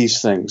back to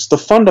these things, the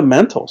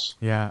fundamentals.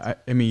 Yeah,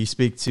 I mean, you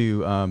speak to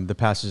the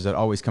passage that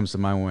always comes to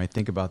mind when I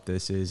think about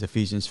this is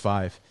Ephesians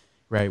 5,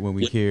 right? When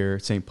we hear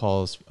St.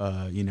 Paul's,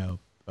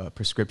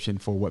 prescription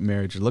for what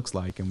marriage looks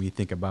like, and we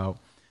think about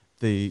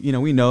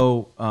we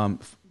know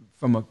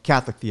from a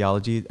Catholic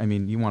theology, I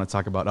mean, you want to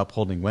talk about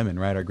upholding women,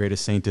 right? Our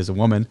greatest saint is a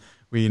woman.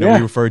 We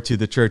refer to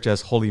the church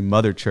as Holy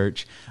Mother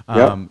Church.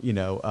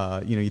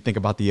 You think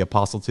about the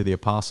apostle to the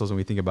apostles, and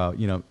we think about,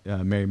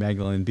 Mary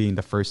Magdalene being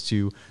the first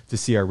to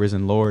see our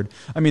risen Lord.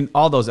 I mean,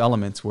 all those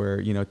elements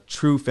where,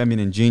 true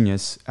feminine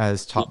genius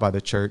as taught by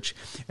the church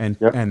and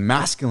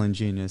masculine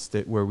genius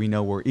where we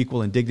know we're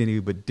equal in dignity,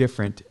 but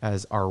different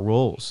as our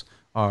roles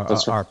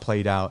are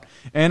played out.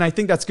 And I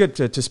think that's good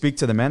to speak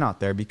to the men out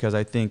there, because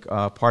I think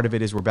part of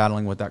it is we're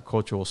battling with that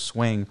cultural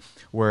swing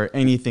where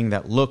anything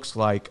that looks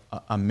like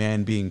a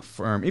man being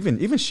firm,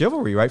 even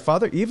chivalry, right,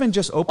 Father? Even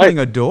just opening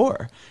a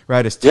door,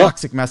 right, is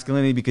toxic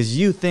masculinity because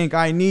you think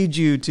I need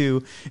you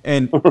to.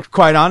 And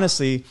quite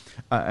honestly,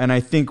 and I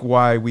think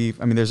why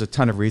there's a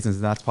ton of reasons,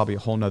 and that's probably a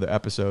whole nother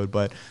episode,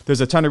 but there's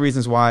a ton of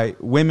reasons why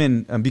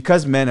women,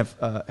 because men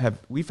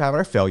we've had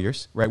our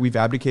failures, right? We've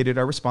abdicated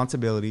our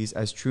responsibilities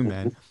as true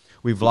men.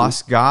 We've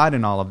lost God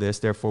in all of this.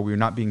 Therefore, we're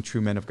not being true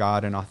men of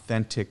God and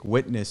authentic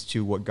witness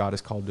to what God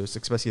has called us,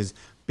 especially as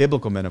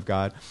biblical men of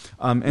God.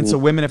 And so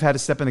women have had to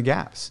step in the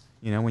gaps.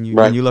 When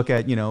you look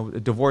at,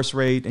 divorce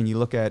rate and you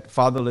look at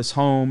fatherless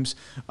homes,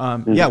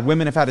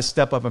 women have had to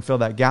step up and fill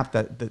that gap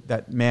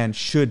that man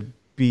should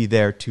be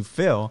there to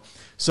fill.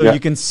 So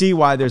you can see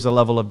why there's a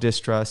level of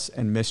distrust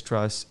and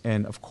mistrust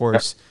and, of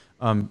course,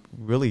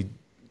 really,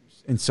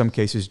 in some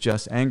cases,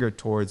 just anger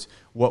towards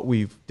what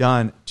we've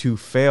done to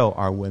fail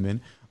our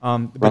women.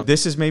 But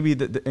this is maybe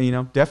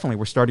definitely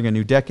we're starting a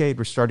new decade.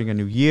 We're starting a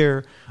new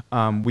year.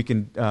 We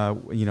can,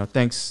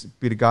 thanks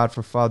be to God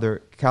for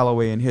Father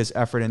Calloway and his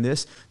effort in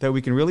this, that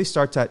we can really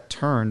start that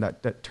turn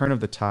of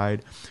the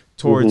tide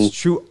towards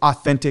true,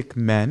 authentic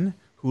men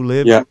who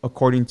live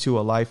according to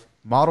a life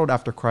modeled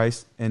after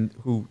Christ,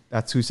 and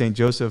that's who St.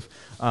 Joseph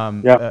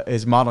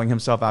is modeling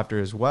himself after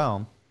as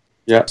well.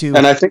 Yeah,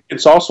 and I think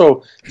it's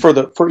also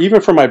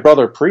even for my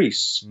brother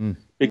priests,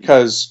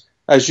 because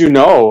as you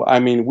know,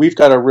 I mean, we've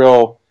got a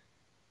real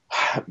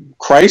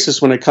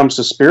crisis when it comes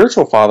to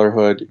spiritual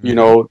fatherhood.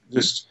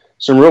 Just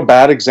some real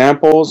bad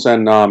examples,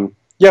 and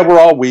we're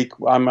all weak.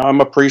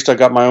 I'm a priest. I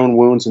got my own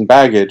wounds and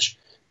baggage,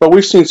 but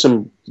we've seen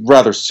some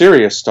rather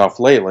serious stuff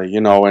lately,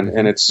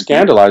 and it's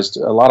scandalized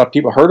a lot of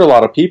people, hurt a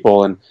lot of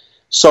people, and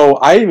so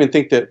I even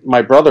think that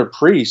my brother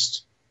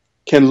priest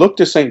can look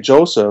to St.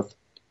 Joseph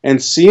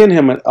and see in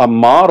him a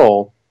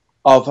model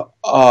of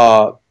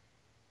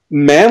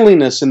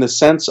manliness, in the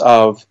sense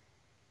of,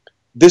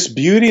 this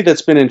beauty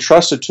that's been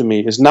entrusted to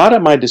me is not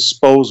at my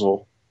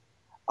disposal.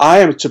 I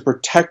am to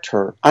protect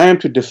her. I am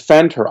to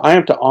defend her. I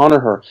am to honor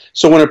her.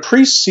 So when a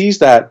priest sees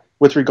that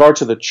with regard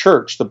to the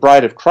church, the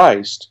bride of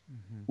Christ,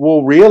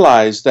 we'll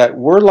realize that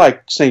we're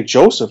like St.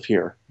 Joseph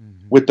here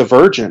with the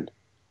Virgin.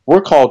 We're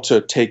called to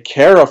take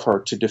care of her,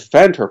 to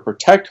defend her,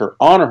 protect her,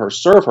 honor her,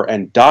 serve her,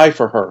 and die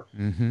for her.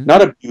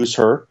 Not abuse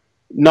her,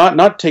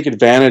 not take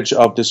advantage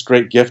of this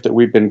great gift that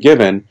we've been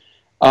given.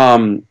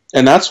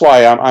 And that's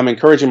why I'm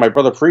encouraging my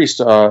brother priest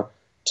to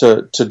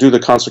do the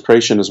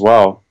consecration as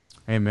well.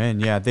 Amen.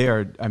 Yeah, they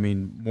are. I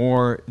mean,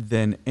 more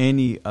than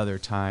any other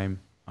time,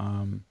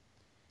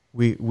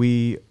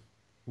 we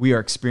are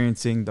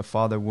experiencing the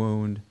father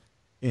wound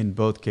in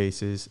both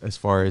cases, as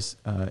far as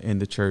in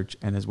the church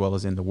and as well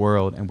as in the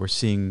world, and we're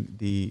seeing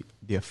the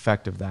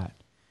effect of that.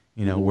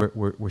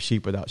 We're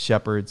sheep without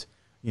shepherds.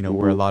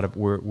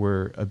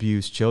 We're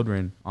abused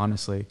children,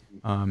 honestly,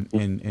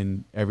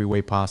 in every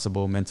way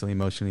possible, mentally,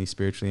 emotionally,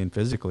 spiritually, and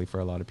physically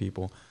for a lot of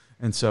people.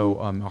 And so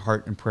our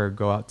heart and prayer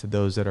go out to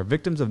those that are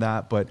victims of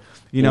that. But,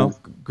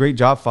 great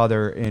job,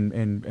 Father,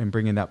 in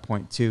bringing that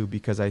point too,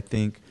 because I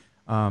think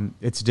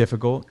it's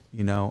difficult,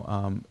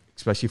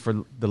 especially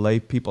for the lay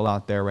people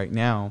out there right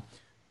now,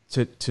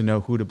 to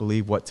know who to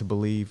believe, what to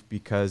believe,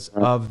 because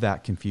of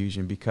that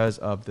confusion, because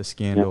of the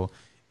scandal.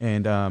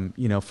 And,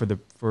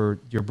 for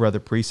your brother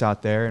priests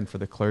out there, and for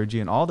the clergy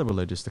and all the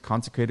religious, the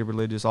consecrated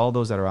religious, all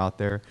those that are out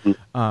there,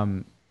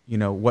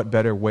 what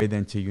better way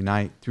than to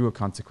unite through a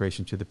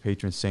consecration to the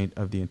patron saint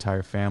of the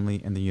entire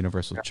family and the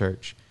universal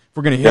church. If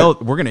we're going to heal,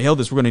 we're going to heal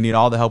this. We're going to need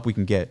all the help we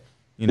can get.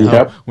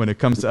 When it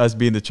comes to us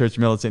being the church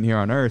militant here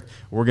on earth,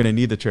 we're going to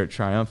need the church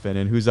triumphant.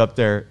 And who's up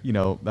there,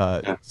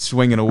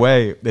 swinging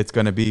away? It's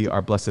going to be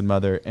our Blessed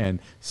Mother and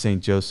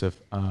Saint Joseph,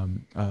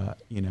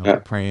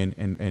 praying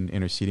and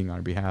interceding on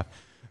our behalf.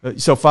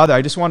 So, Father,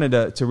 I just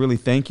wanted to really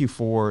thank you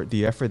for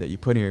the effort that you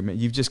put here.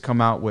 You've just come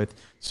out with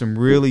some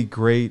really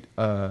great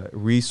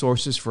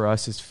resources for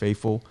us as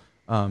faithful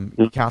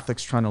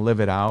Catholics trying to live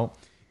it out,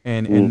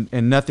 and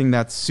nothing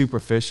that's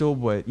superficial.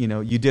 But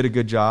you did a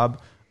good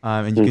job,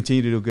 and you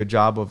continue to do a good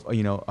job of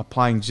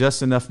applying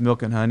just enough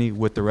milk and honey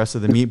with the rest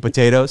of the meat and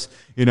potatoes.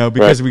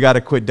 Because we got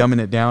to quit dumbing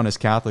it down as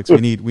Catholics.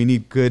 We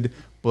need good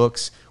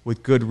books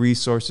with good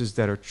resources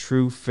that are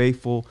true,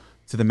 faithful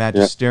to the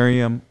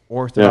magisterium,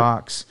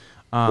 Orthodox.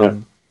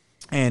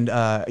 And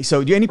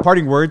so, do you have any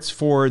parting words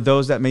for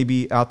those that may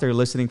be out there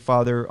listening,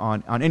 Father,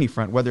 on any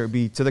front, whether it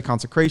be to the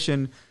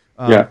consecration,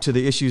 to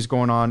the issues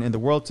going on in the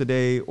world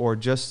today, or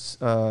just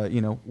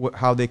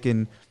how they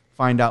can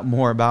find out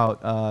more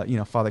about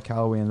Father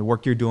Calloway and the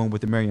work you're doing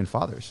with the Marian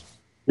Fathers?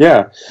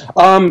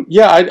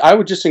 I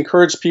would just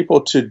encourage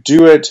people to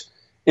do it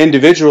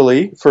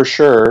individually for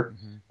sure,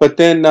 but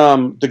then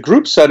the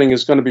group setting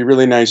is going to be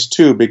really nice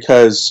too,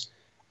 because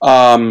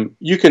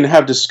you can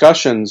have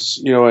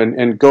discussions,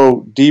 and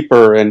go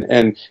deeper,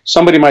 and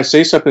somebody might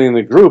say something in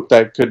the group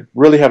that could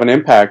really have an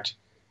impact.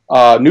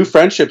 New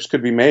friendships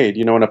could be made,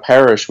 in a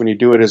parish when you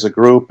do it as a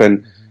group.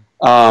 And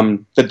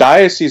the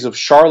Diocese of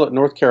Charlotte,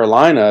 North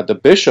Carolina, the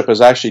bishop has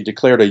actually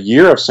declared a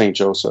year of St.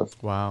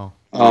 Joseph. Wow.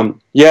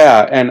 And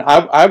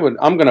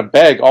I'm going to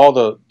beg all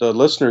the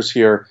listeners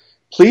here,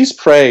 please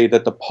pray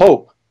that the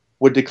Pope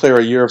would declare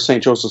a year of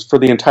St. Joseph for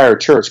the entire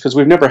church, because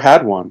we've never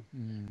had one.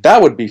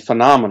 That would be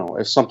phenomenal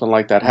if something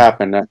like that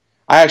happened.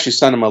 I actually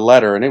sent him a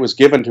letter, and it was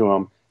given to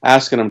him,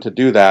 asking him to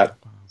do that.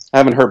 I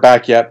haven't heard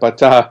back yet,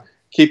 but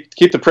keep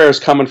the prayers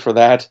coming for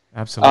that.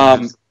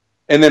 Absolutely.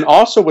 And then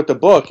also with the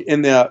book,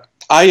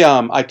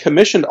 I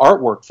commissioned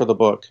artwork for the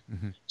book.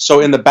 So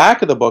in the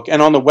back of the book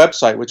and on the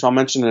website, which I'll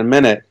mention in a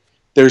minute,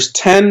 there's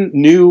 10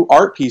 new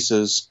art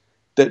pieces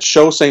that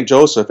show St.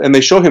 Joseph, and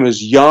they show him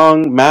as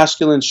young,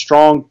 masculine,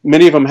 strong.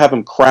 Many of them have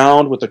him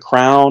crowned with a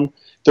crown.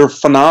 They're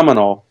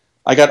phenomenal.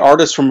 I got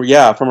artists from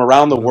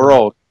around the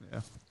world,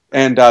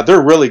 and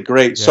they're really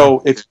great. Yeah.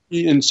 So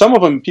and some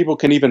of them people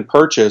can even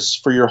purchase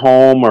for your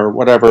home or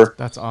whatever.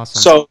 That's awesome.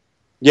 So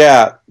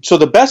so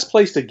the best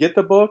place to get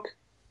the book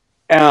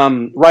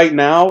right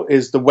now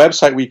is the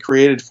website we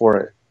created for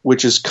it,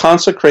 which is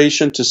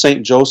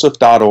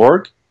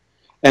consecrationtostjoseph.org,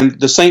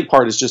 and the saint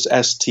part is just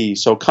ST.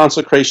 So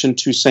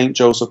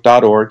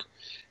consecrationtostjoseph.org.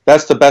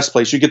 That's the best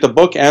place. You get the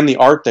book and the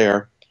art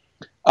there.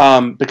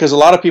 Because a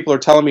lot of people are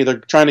telling me they're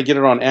trying to get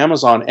it on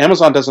Amazon.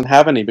 Amazon doesn't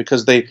have any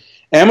because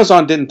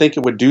Amazon didn't think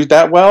it would do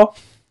that well,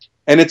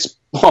 and it's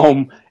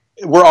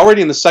we're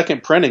already in the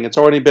second printing. It's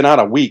already been out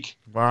a week.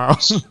 Wow,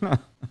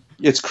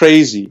 it's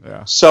crazy.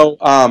 Yeah. So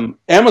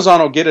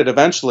Amazon will get it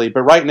eventually,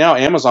 but right now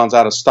Amazon's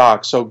out of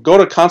stock. So go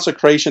to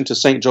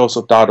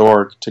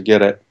consecrationtostjoseph.org to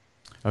get it.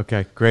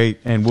 Okay, great,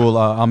 and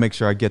I'll make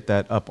sure I get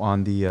that up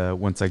on the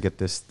once I get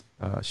this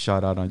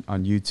shot out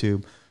on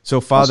YouTube. So,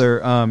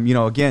 Father,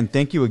 again,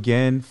 thank you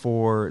again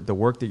for the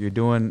work that you're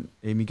doing.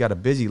 You got a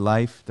busy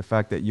life. The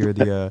fact that you're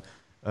the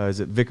is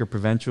it Vicar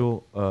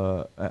Provincial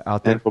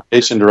out there? And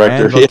Vocation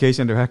Director. And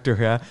Vocation Director,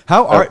 yeah.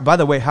 By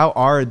the way, how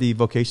are the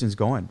vocations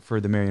going for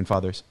the Marian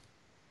Fathers?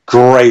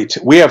 Great.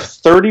 We have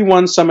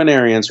 31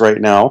 seminarians right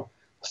now,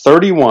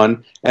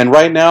 31. And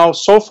right now,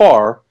 so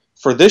far,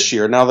 for this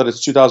year, now that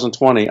it's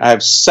 2020, I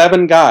have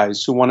 7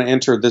 guys who want to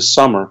enter this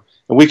summer,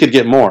 and we could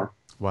get more.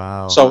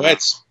 Wow. So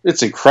it's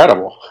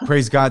incredible.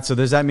 Praise God. So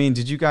does that mean,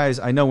 did you guys,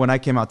 I know when I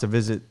came out to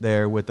visit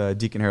there with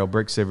Deacon Harold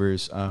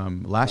Bricksivers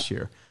last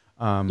year,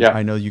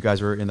 I know you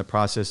guys were in the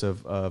process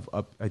of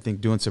I think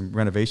doing some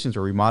renovations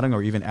or remodeling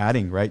or even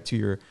adding, right,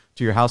 to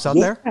your house out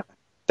there?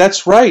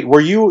 That's right.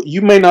 Where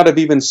you may not have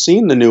even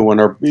seen the new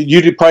one, or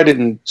you probably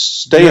didn't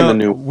stay in the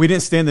new one. We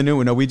didn't stay in the new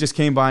one. No, we just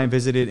came by and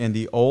visited in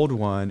the old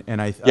one, and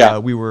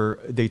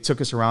they took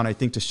us around, I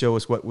think, to show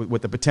us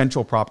what the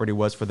potential property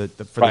was for the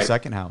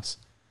second house.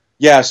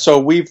 Yeah, so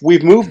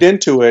we've moved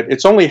into it.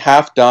 It's only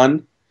half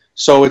done,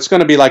 so it's going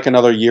to be like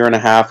another year and a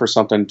half or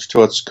something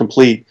till it's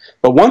complete.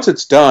 But once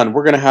it's done,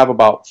 we're going to have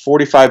about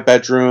 45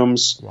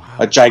 bedrooms,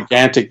 a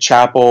gigantic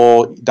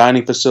chapel,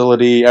 dining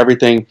facility,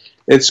 everything.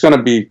 It's going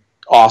to be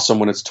awesome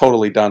when it's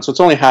totally done. So it's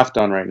only half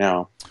done right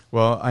now.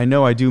 Well, I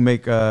know I do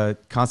make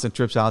constant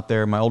trips out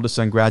there. My oldest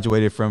son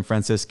graduated from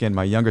Franciscan.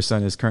 My younger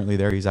son is currently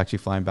there. He's actually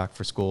flying back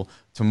for school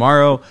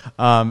tomorrow.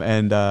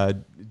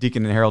 And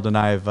Deacon and Harold and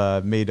I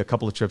have made a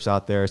couple of trips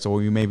out there, so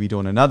we may be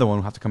doing another one.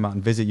 We'll have to come out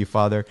and visit you,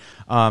 Father.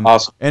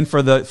 Awesome. And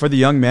for the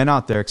young men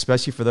out there,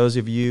 especially for those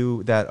of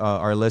you that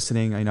are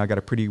listening, I know I got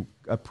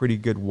a pretty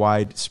good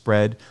wide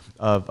spread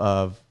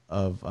of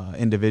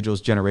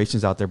individuals,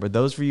 generations out there. But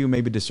those for you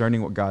maybe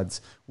discerning what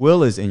God's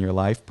will is in your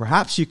life,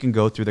 perhaps you can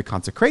go through the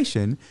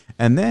consecration,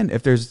 and then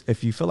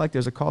if you feel like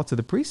there's a call to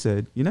the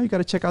priesthood, you got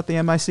to check out the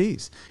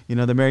MICs,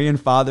 the Marian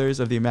Fathers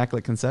of the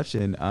Immaculate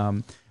Conception.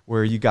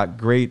 Where you got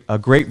a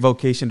great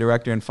vocation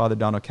director in Father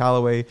Donald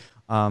Calloway,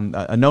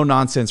 a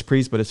no-nonsense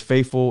priest, but is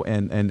faithful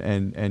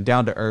and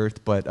down to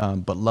earth, but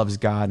loves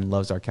God and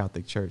loves our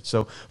Catholic Church.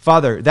 So,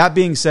 Father, that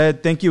being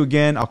said, thank you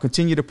again. I'll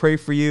continue to pray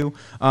for you.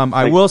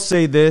 I will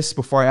say this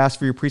before I ask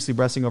for your priestly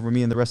blessing over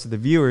me and the rest of the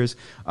viewers.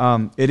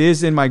 It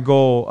is in my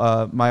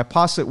goal, my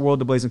Apostolate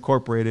World Ablaze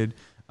Incorporated.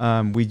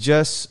 We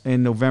just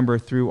in November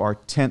through our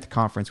 10th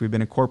conference, we've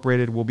been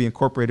incorporated. We'll be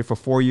incorporated for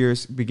 4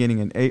 years,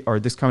 beginning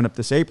this coming up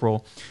this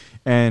April.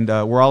 And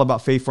we're all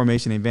about faith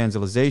formation and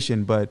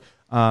evangelization. But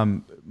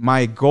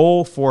my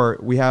goal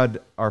we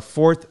had our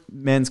 4th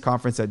men's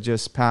conference that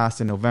just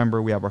passed in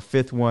November. We have our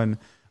 5th one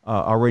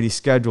already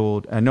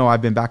scheduled. I know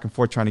I've been back and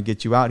forth trying to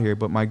get you out here,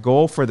 but my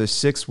goal for the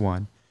 6th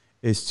one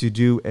is to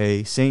do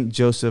a St.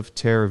 Joseph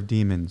Terror of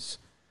Demons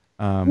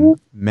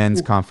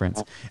men's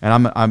conference.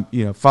 And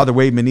I'm Father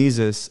Wade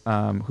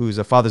Menezes, who's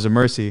a Fathers of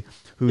Mercy,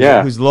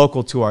 who's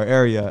local to our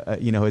area,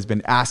 has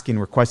been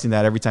requesting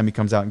that every time he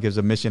comes out and gives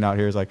a mission out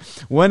here. Is like,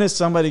 when is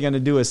somebody going to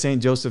do a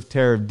St. Joseph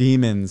Terror of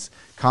Demons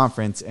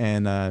conference?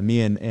 And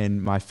me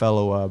and my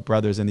fellow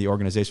brothers in the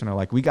organization are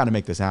like, we got to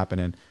make this happen,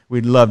 and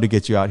we'd love to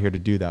get you out here to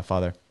do that,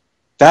 Father.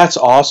 That's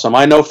awesome.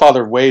 I know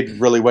Father Wade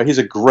really well. He's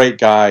a great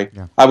guy.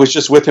 Yeah. I was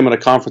just with him at a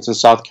conference in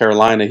South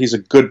Carolina. He's a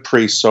good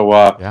priest. So,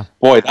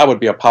 boy, that would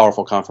be a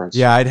powerful conference.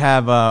 Yeah, I'd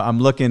have. I'm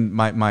looking.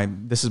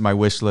 This is my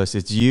wish list.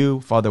 It's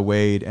you, Father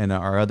Wade, and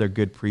our other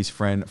good priest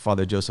friend,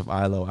 Father Joseph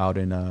Ilo, out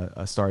in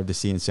Star of the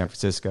Sea in San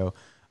Francisco,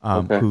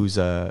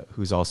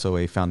 who's also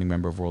a founding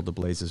member of World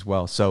Ablaze as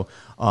well. So,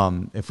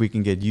 if we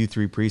can get you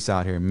three priests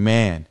out here,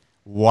 man,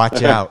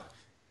 watch out.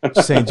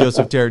 St.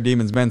 Joseph Terror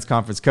Demons Men's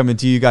Conference coming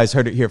to you guys.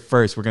 Heard it here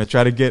first. We're going to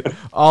try to get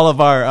all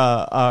of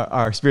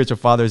our spiritual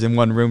fathers in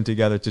one room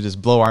together to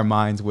just blow our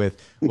minds with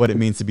what it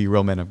means to be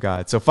real men of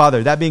God. So,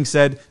 Father, that being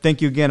said,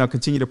 thank you again. I'll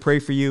continue to pray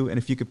for you. And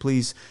if you could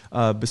please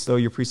bestow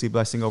your priestly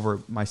blessing over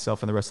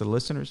myself and the rest of the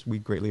listeners, we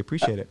greatly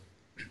appreciate it.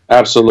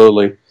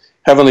 Absolutely.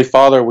 Heavenly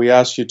Father, we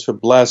ask you to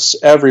bless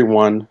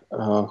everyone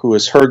who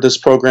has heard this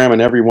program and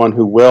everyone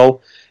who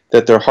will,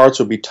 that their hearts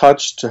will be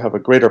touched to have a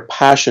greater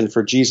passion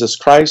for Jesus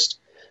Christ.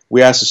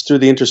 We ask this through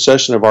the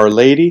intercession of Our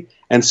Lady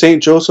and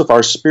St. Joseph,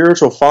 our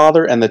spiritual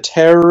father and the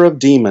terror of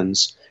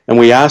demons. And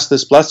we ask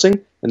this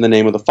blessing in the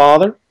name of the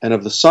Father, and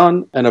of the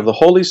Son, and of the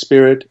Holy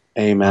Spirit.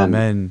 Amen.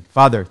 Amen.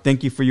 Father,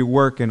 thank you for your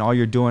work and all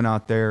you're doing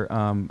out there.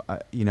 I'm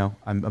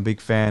a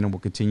big fan, and we'll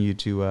continue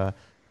to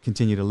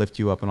lift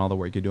you up in all the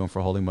work you're doing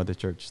for Holy Mother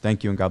Church.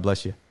 Thank you, and God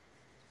bless you.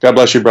 God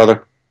bless you,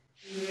 brother.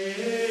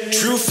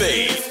 True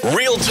faith,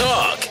 real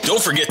talk.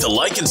 Don't forget to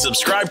like and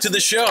subscribe to the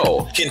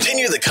show.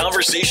 Continue the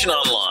conversation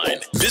online.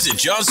 Visit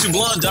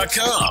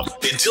JohnSublon.com.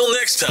 Until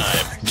next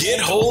time, get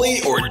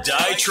holy or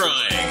die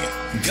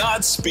trying.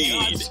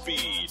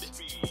 Godspeed.